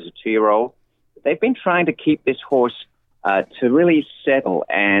horse as a 2-year-old. They've been trying to keep this horse to really settle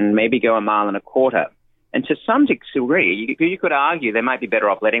and maybe go 1.25 miles. And to some degree, you could argue they might be better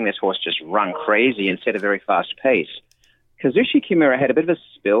off letting this horse just run crazy and set a very fast pace. Kazushi Kimura had a bit of a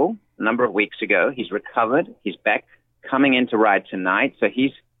spill a number of weeks ago. He's recovered. He's back coming in to ride tonight. So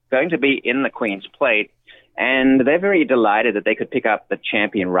he's going to be in the Queen's Plate. And they're very delighted that they could pick up the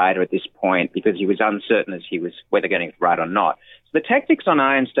champion rider at this point because he was uncertain as he was whether going to ride or not. So the tactics on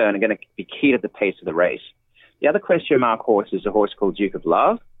Ironstone are going to be key to the pace of the race. The other question mark horse is a horse called Duke of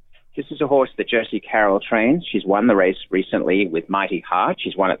Love. This is a horse that Josie Carroll trains. She's won the race recently with Mighty Heart.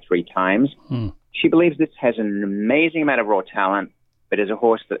 She's won it 3 times. She believes this has an amazing amount of raw talent, but is a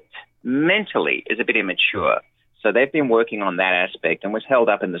horse that mentally is a bit immature. So they've been working on that aspect and was held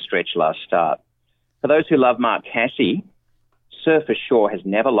up in the stretch last start. For those who love Mark Casse, Surfer Shore has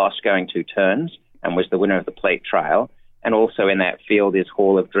never lost going 2 turns and was the winner of the Plate Trial. And also in that field is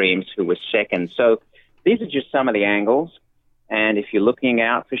Hall of Dreams, who was second. So these are just some of the angles. And if you're looking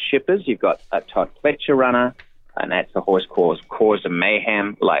out for shippers, you've got a Todd Pletcher runner, and that's the horse called Cause of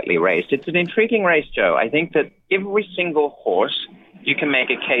Mayhem, lightly raced. It's an intriguing race, Joe. I think that every single horse you can make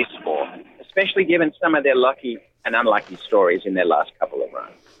a case for, especially given some of their lucky and unlucky stories in their last couple of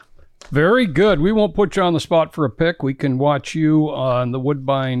runs. Very good. We won't put you on the spot for a pick. We can watch you on the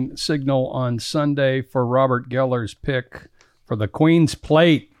Woodbine Signal on Sunday for Robert Geller's pick for the Queen's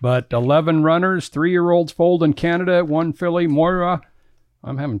Plate. But 11 runners, 3-year-olds foaled in Canada, 1 filly, Moira.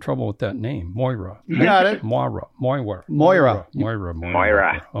 I'm having trouble with that name. Moira. You got it. Moira.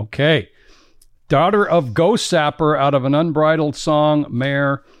 Okay. Daughter of Ghost Sapper out of an Unbridled Song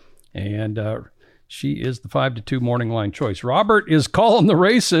mare. And she is the 5-2 morning line choice. Robert is calling the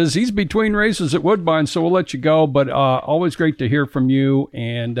races. He's between races at Woodbine, so we'll let you go. But always great to hear from you.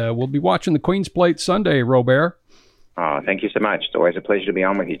 And we'll be watching the Queen's Plate Sunday, Robert. Oh, thank you so much. It's always a pleasure to be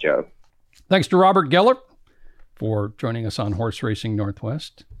on with you, Joe. Thanks to Robert Geller for joining us on Horse Racing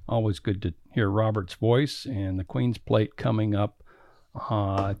Northwest. Always good to hear Robert's voice. And the Queen's Plate coming up,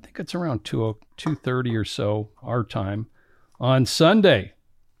 I think it's around 2:30 or so, our time, on Sunday.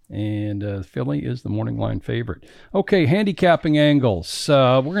 And Philly is the morning line favorite. Okay, handicapping angles.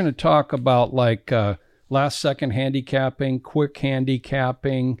 We're going to talk about last-second handicapping, quick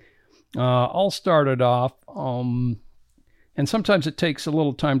handicapping. I'll start it off. And sometimes it takes a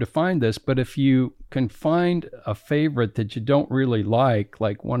little time to find this, but if you can find a favorite that you don't really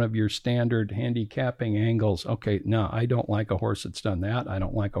like one of your standard handicapping angles, okay, no, I don't like a horse that's done that. I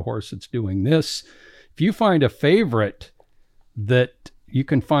don't like a horse that's doing this. If you find a favorite that you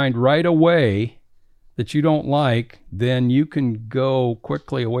can find right away that you don't like, then you can go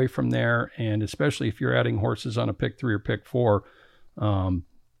quickly away from there. And especially if you're adding horses on a pick 3 or pick 4,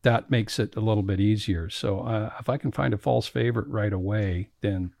 that makes it a little bit easier. So if I can find a false favorite right away,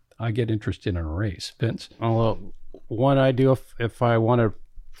 then I get interested in a race. Vince? Well, one I do if I want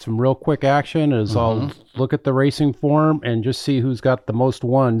some real quick action is I'll look at the racing form and just see who's got the most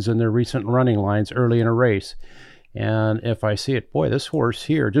ones in their recent running lines early in a race. And if I see it, boy, this horse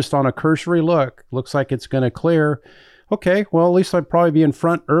here, just on a cursory look, looks like it's going to clear. Okay, well, at least I'd probably be in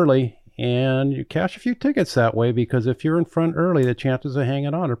front early. And you cash a few tickets that way, because if you're in front early, the chances of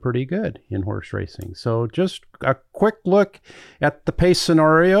hanging on are pretty good in horse racing. So just a quick look at the pace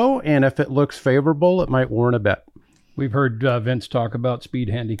scenario, and if it looks favorable, it might warrant a bet. We've heard Vince talk about speed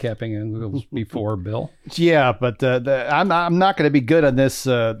handicapping angles before, Bill. Yeah, but I'm not going to be good on this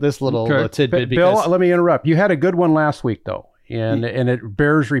little tidbit. Bill, let me interrupt. You had a good one last week, though, and it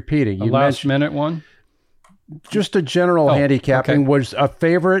bears repeating. A last-minute one? Just a general handicapping was a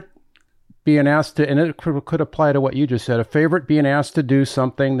favorite being asked to, and it could apply to what you just said, a favorite being asked to do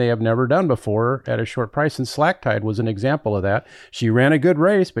something they have never done before at a short price. And Slack Tide was an example of that. She ran a good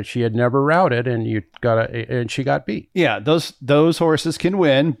race, but she had never routed, and she got beat. Yeah, those horses can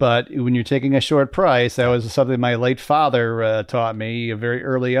win, but when you're taking a short price, that was something my late father taught me very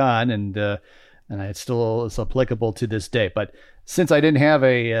early on, and it still is applicable to this day. But since I didn't have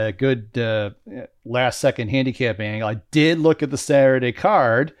a good last-second handicapping angle, I did look at the Saturday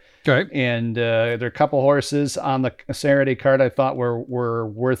card. Okay. And there are a couple horses on the Saturday card I thought were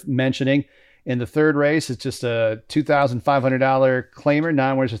worth mentioning. In the third race, it's just a $2,500 claimer,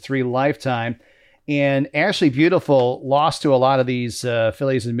 non-winners of 3 lifetime. And Ashley Beautiful lost to a lot of these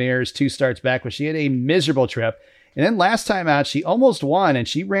fillies and mares 2 starts back, but she had a miserable trip. And then last time out, she almost won, and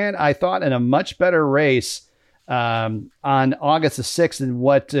she ran, I thought, in a much better race on August the 6th than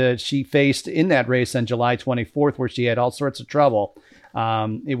what she faced in that race on July 24th, where she had all sorts of trouble.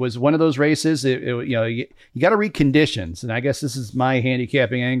 It was one of those races, you got to read conditions. And I guess this is my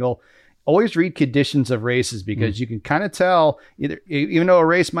handicapping angle. Always read conditions of races, because you can kind of tell, even though a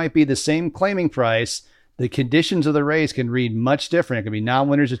race might be the same claiming price, the conditions of the race can read much different. It could be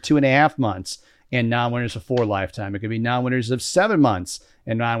non-winners of 2.5 months and non-winners of 4 lifetime. It could be non-winners of 7 months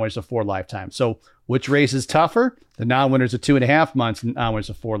and non-winners of 4 lifetime. So which race is tougher? The non-winners of 2.5 months and non-winners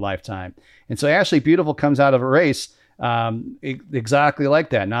of 4 lifetime. And so Ashley Beautiful comes out of a race exactly like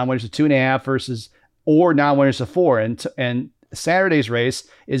that. Non-winners of 2.5 or non-winners of 4. And Saturday's race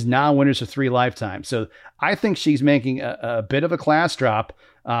is non-winners of 3 lifetime. So I think she's making a bit of a class drop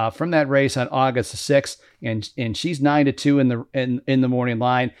from that race on August the 6th. And she's 9-2 in the morning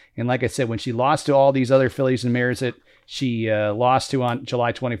line. And like I said, when she lost to all these other fillies and mares that she lost to on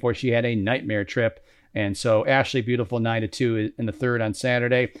July 24th, she had a nightmare trip. And so Ashley Beautiful 9-2 in the third on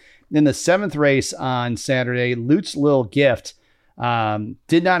Saturday. In the 7th race on Saturday, Lutz Lil Gift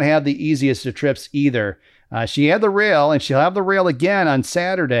did not have the easiest of trips either. She had the rail, and she'll have the rail again on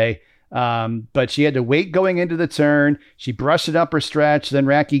Saturday, but she had to wait going into the turn. She brushed it up her stretch, then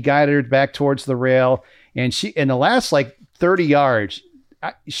Racky guided her back towards the rail, and she, in the last 30 yards,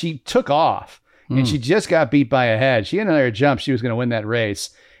 she took off, and she just got beat by a head. She had another jump. She was going to win that race,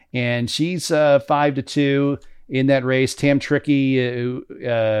 and she's 5-2. In that race. Tam Tricky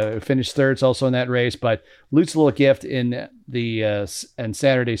finished third, is also in that race, but Lutz Little Gift in the and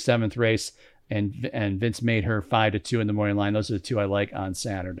Saturday 7th race, and Vince made her 5-2 in the morning line. Those are the 2 I like on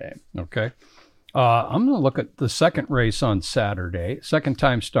Saturday. Okay. I'm going to look at the second race on Saturday. Second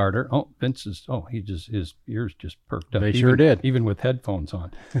time starter. Oh, Vince is, his ears just perked up. They sure did. Even with headphones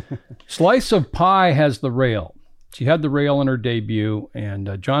on. Slice of Pie has the rail. She had the rail in her debut,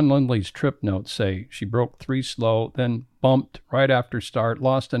 and John Lindley's trip notes say she broke 3 slow, then bumped right after start,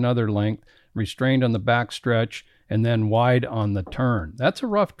 lost another length, restrained on the back stretch, and then wide on the turn. That's a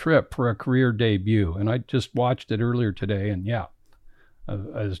rough trip for a career debut, and I just watched it earlier today, and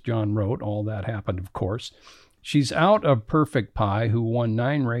as John wrote, all that happened, of course. She's out of Perfect Pie, who won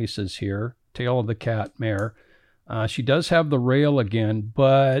 9 races here, Tail of the Cat mare. She does have the rail again,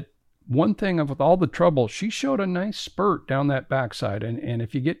 but one thing with all the trouble, she showed a nice spurt down that backside. And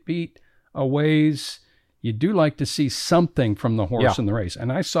if you get beat a ways, you do like to see something from the horse in the race.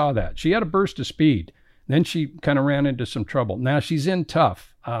 And I saw that. She had a burst of speed. Then she kind of ran into some trouble. Now she's in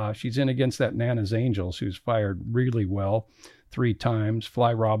tough. She's in against that Nana's Angels, who's fired really well 3 times.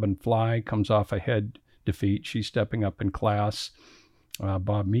 Fly Robin Fly comes off a head defeat. She's stepping up in class.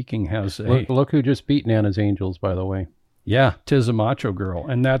 Bob Meeking has Look who just beat Nana's Angels, by the way. Yeah, Tiz a Macho Girl.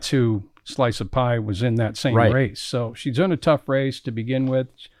 And that's who Slice of Pie was in that same race. So she's in a tough race to begin with.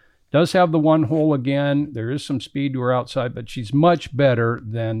 Does have the 1 hole again. There is some speed to her outside, but she's much better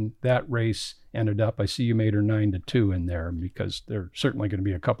than that race ended up. I see you made her 9-2 in there, because there's certainly going to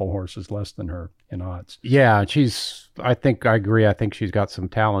be a couple horses less than her in odds. Yeah, I agree. I think she's got some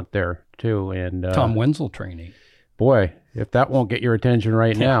talent there too. And Tom Wenzel trainee. Boy, if that won't get your attention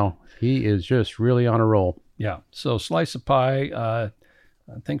right now, he is just really on a roll. Yeah. So Slice of Pie, I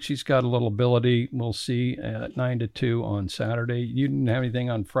think she's got a little ability. We'll see at 9-2 on Saturday. You didn't have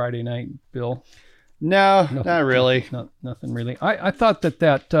anything on Friday night, Bill? No, not really. Nothing really. I thought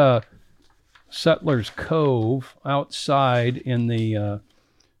that Settlers Cove outside in the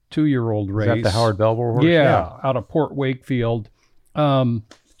 2-year-old race. Is that the Howard Belvoir horse? Yeah, out of Port Wakefield.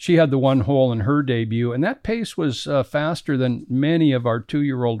 She had the 1 hole in her debut, and that pace was faster than many of our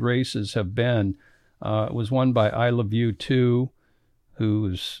 2-year-old races have been. It was won by I Love You 2,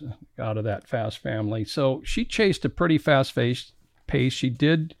 who's out of that fast family. So she chased a pretty fast pace. She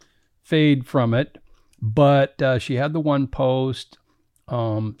did fade from it, but she had the 1 post.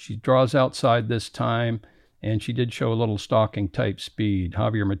 She draws outside this time, And she did show a little stalking type speed.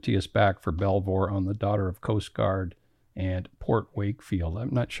 Javier Matias back for Belvoir on the Daughter of Coast Guard and Port Wakefield.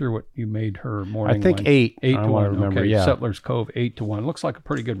 I'm not sure what you made her morning. I think line. 8. 8 I to 1. remember, okay. yeah. Settlers Cove 8 to 1. Looks like a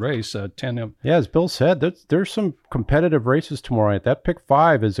pretty good race. 10 of. Yeah, as Bill said, there's some competitive races tomorrow night. That pick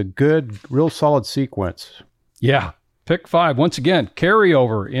 5 is a good, real solid sequence. Yeah. Pick 5. Once again,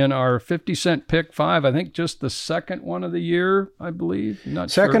 carryover in our 50-cent pick 5. I think just the second one of the year, I believe.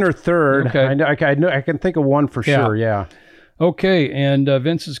 Not second sure. or third. Okay. I know. I can think of one for sure. Yeah. Okay, and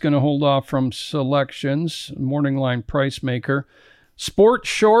Vince is going to hold off from selections. Morning line price maker. Sport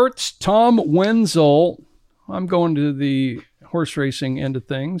shorts, Tom Wenzel. I'm going to the horse racing end of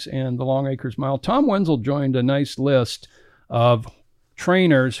things and the Long Acres Mile. Tom Wenzel joined a nice list of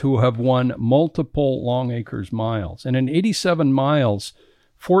trainers who have won multiple Long Acres miles. And in 87 miles,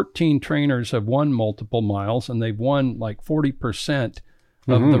 14 trainers have won multiple miles, and they've won like 40%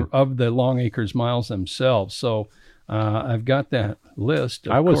 of the Long Acres miles themselves. So I've got that list.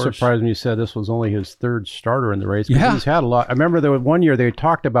 I was surprised when you said this was only his third starter in the race. Yeah. He's had a lot. I remember there was one year they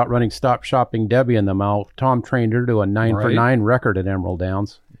talked about running Stop Shopping Debbie in the mile. Tom trained her to a 9-for-9 record at Emerald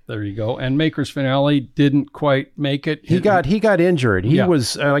Downs. There you go. And Maker's Finale didn't quite make it. He got injured. He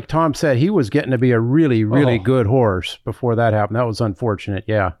was, like Tom said, he was getting to be a really, really good horse before that happened. That was unfortunate,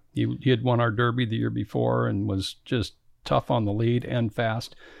 yeah. He had won our Derby the year before and was just tough on the lead and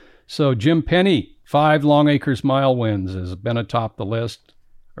fast. So Jim Penny, 5 Long Acres Mile wins, has been atop the list.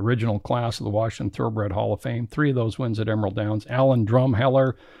 Original class of the Washington Thoroughbred Hall of Fame. 3 of those wins at Emerald Downs. Alan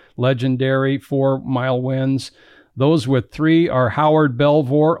Drumheller, legendary, 4 mile wins. Those with 3 are Howard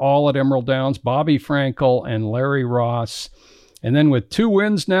Belvoir, all at Emerald Downs, Bobby Frankel, and Larry Ross. And then with 2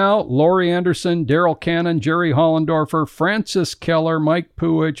 wins now, Laurie Anderson, Daryl Cannon, Jerry Hollendorfer, Francis Keller, Mike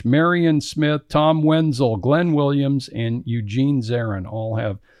Puich, Marion Smith, Tom Wenzel, Glenn Williams, and Eugene Zarin all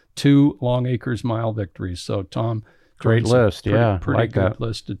have 2 Long Acres Mile victories. So, Tom, great list, pretty like good that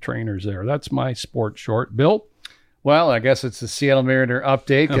list of trainers there. That's my sport short. Bill? Well, I guess it's a Seattle Mariner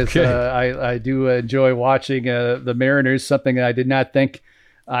update because I do enjoy watching the Mariners, something that I did not think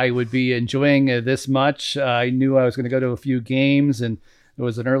I would be enjoying this much. I knew I was going to go to a few games, and it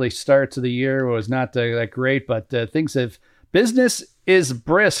was an early start to the year. It was not that great, but business is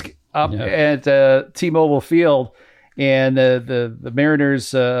brisk up at T-Mobile Field, and the Mariners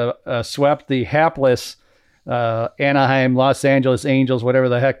swept the hapless Anaheim, Los Angeles Angels, whatever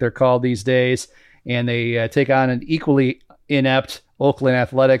the heck they're called these days. And they take on an equally inept Oakland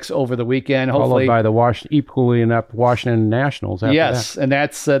Athletics over the weekend. Hopefully, followed by the equally inept Washington Nationals. Yes, and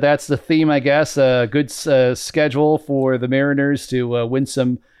that's the theme, I guess. A good schedule for the Mariners to win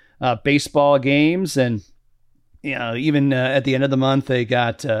some baseball games, and even at the end of the month, they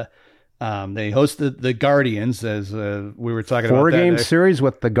got they hosted the Guardians, as we were talking about. 4-game series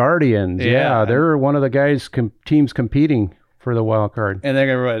with the Guardians. Yeah, they're one of the guys teams competing for the wild card. And they're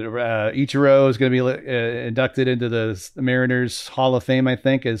going to Ichiro is going to be inducted into the Mariners Hall of Fame, I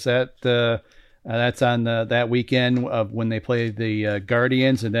think. Is that that's on that weekend of when they play the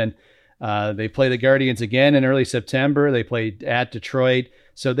Guardians, and then they play the Guardians again in early September. They played at Detroit,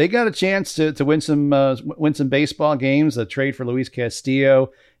 so they got a chance to win some baseball games. The trade for Luis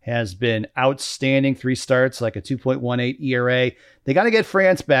Castillo has been outstanding. 3 starts, like a 2.18 ERA. They got to get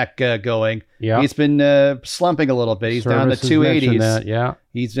France back going. Yeah, he's been slumping a little bit. He's down in the 280s.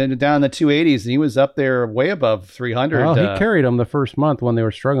 He's been down in the 280s, and he was up there way above 300. Well, he carried them the first month when they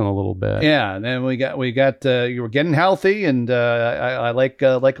were struggling a little bit. Yeah, and then we got you were getting healthy, and I like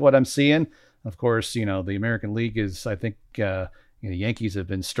what I'm seeing. Of course, the American League is, I think. The Yankees have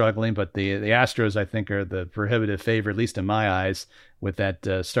been struggling, but the Astros, I think, are the prohibitive favorite, at least in my eyes, with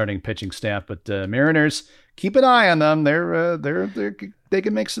that starting pitching staff. But Mariners, keep an eye on them. They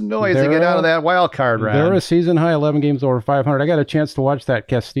can make some noise to get out of that wild card round. They're a season high 11 games over 500. I got a chance to watch that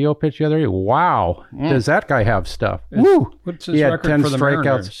Castillo pitch the other day. Wow, does that guy have stuff? Woo! What's his record for the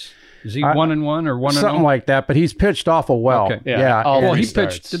Mariners? Is he 1-1 or 1-0? Something like that, but he's pitched awful well. Okay. Yeah. He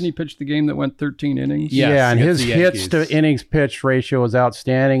pitched. Didn't he pitch the game that went 13 innings? Yes, and his hits to innings pitched ratio is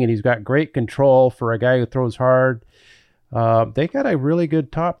outstanding, and he's got great control for a guy who throws hard. They got a really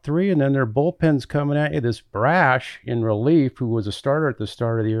good top 3, and then their bullpen's coming at you. This Brash in relief, who was a starter at the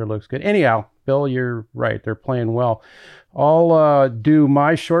start of the year, looks good. Anyhow, Bill, you're right. They're playing well. I'll do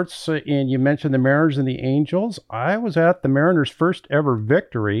my shorts, and you mentioned the Mariners and the Angels. I was at the Mariners' first ever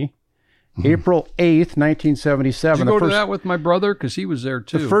victory. April 8th, 1977. Did you go to that with my brother? Because he was there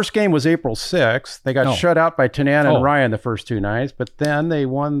too. The first game was April 6th. They got shut out by Tanana and Ryan the first 2 nights, but then they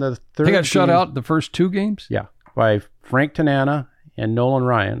won the third They got shut out the first 2 games? Yeah, by Frank Tanana and Nolan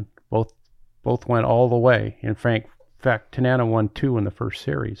Ryan. Both went all the way. In fact, Tanana won 2 in the first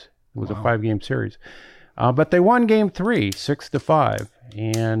series. It was a 5-game series. But they won Game 3, 6-5.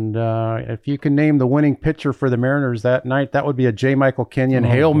 And if you can name the winning pitcher for the Mariners that night, that would be a J. Michael Kenyon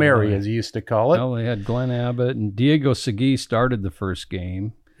Hail Mary, as he used to call it. Well, they had Glenn Abbott, and Diego Segui started the first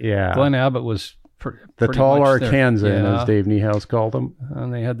game. Yeah. Glenn Abbott was the tall Arkansan, as Dave Niehaus called him.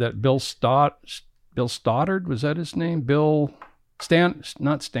 And they had that Bill Stoddard, was that his name?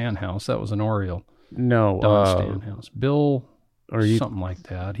 Not Stanhouse, that was an Oriole. No. Don Stanhouse. Bill... something like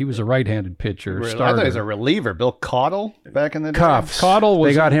that. He was a right-handed pitcher. I thought he was a reliever. Bill Caudle back in the day. Cubs. Caudle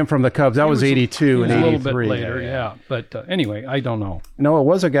was. They got him from the Cubs. That was 82 and 83. A little bit later, yeah. But anyway, I don't know. No, it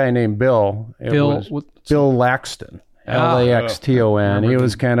was a guy named Bill. Bill Laxton. Laxton. He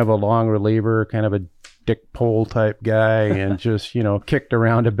was kind of a long reliever, kind of a Dick Pole type guy, and just kicked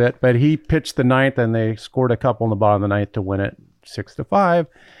around a bit. But he pitched the ninth, and they scored a couple in the bottom of the ninth to win it 6-5.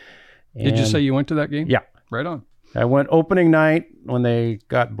 Did you say you went to that game? Yeah, right on. I went opening night when they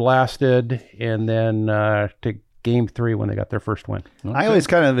got blasted, and then to Game 3 when they got their first win. Okay. I always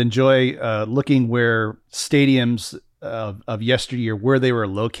kind of enjoy looking where stadiums of yesteryear, where they were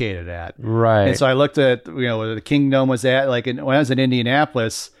located at. Right. And so I looked at where the Kingdom was at. Like when I was in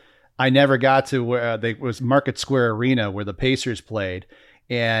Indianapolis, I never got to where was Market Square Arena where the Pacers played.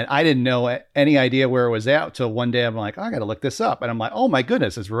 And I didn't know any idea where it was at until one day I'm like, I got to look this up. And I'm like, oh my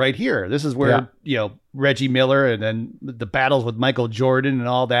goodness, it's right here. This is where, Reggie Miller and then the battles with Michael Jordan and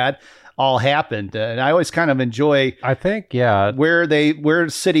all that all happened. And I always kind of enjoy, I think, where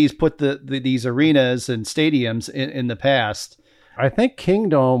cities put these arenas and stadiums in the past. I think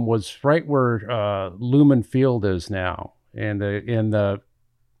Kingdom was right where Lumen Field is now. And the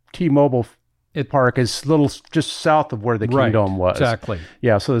T-Mobile Park is just south of where the Kingdom was. Exactly.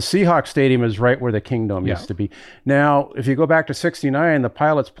 Yeah, so the Seahawks Stadium is right where the Kingdom used to be. Now, if you go back to 69, the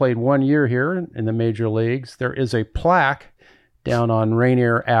Pilots played 1 year here in the major leagues. There is a plaque down on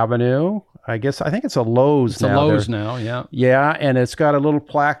Rainier Avenue. I think it's a Lowe's now. It's a Lowe's now, yeah. Yeah, and it's got a little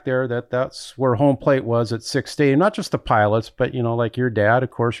plaque there that's where home plate was at 6 Stadium. Not just the Pilots, but, like your dad,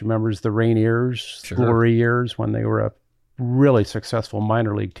 of course, remembers the Rainiers' glory years when they were a really successful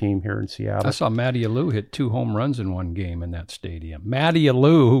minor league team here in Seattle. I saw Matty Alou hit 2 home runs in one game in that stadium. Matty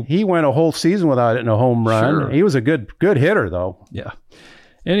Alou. He went a whole season without hitting a home run. Sure. He was a good hitter, though. Yeah.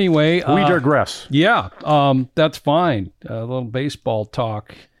 Anyway. We digress. Yeah, that's fine. A little baseball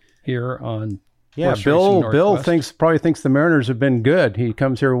talk here on Bill probably thinks the Mariners have been good. He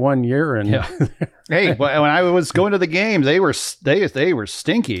comes here 1 year and hey, when I was going to the games, they were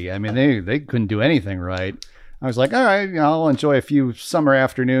stinky. I mean, they couldn't do anything right. I was like, all right, I'll enjoy a few summer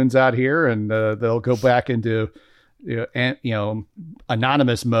afternoons out here, and they'll go back into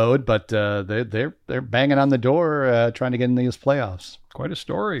anonymous mode. But they're banging on the door, trying to get in these playoffs. Quite a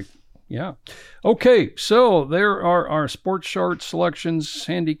story, yeah. Okay, so there are our sports chart selections,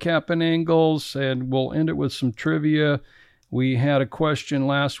 handicap and angles, and we'll end it with some trivia. We had a question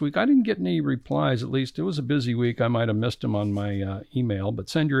last week. I didn't get any replies, at least. It was a busy week. I might have missed them on my email, but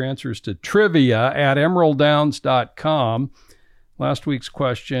send your answers to trivia@emeralddowns.com. Last week's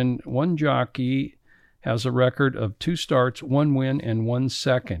question, one jockey has a record of 2 starts, 1 win, and 1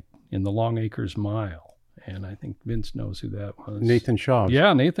 second in the Long Acres Mile. And I think Vince knows who that was. Nathan Schaubs.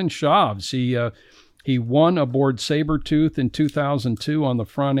 Yeah, Nathan Schaubs. He won aboard Sabretooth in 2002 on the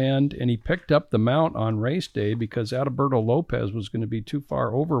front end, and he picked up the mount on race day because Adalberto Lopez was going to be too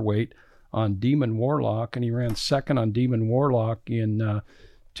far overweight on Demon Warlock, and he ran second on Demon Warlock in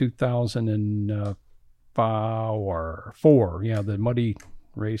 2004. Yeah, the muddy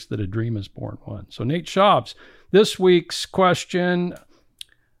race that A Dream Is Born won. So Nate Schaubs. This week's question,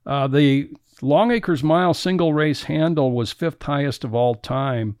 the Long Acres Mile single race handle was 5th highest of all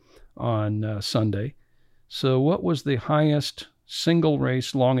time on Sunday. So what was the highest single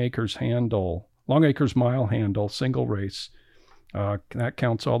race Long Acres Mile handle single race? That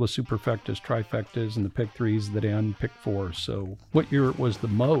counts all the superfectas, trifectas, and the pick 3s that end pick 4s. So what year was the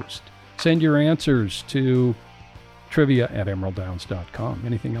most? Send your answers to trivia@emeralddowns.com.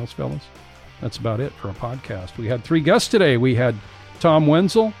 Anything else, fellas? That's about it for a podcast. We had 3 guests today. We had Tom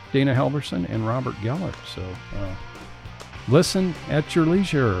Wenzel, Dana Halverson, and Robert Geller. So listen at your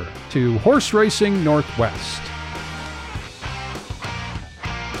leisure to Horse Racing Northwest.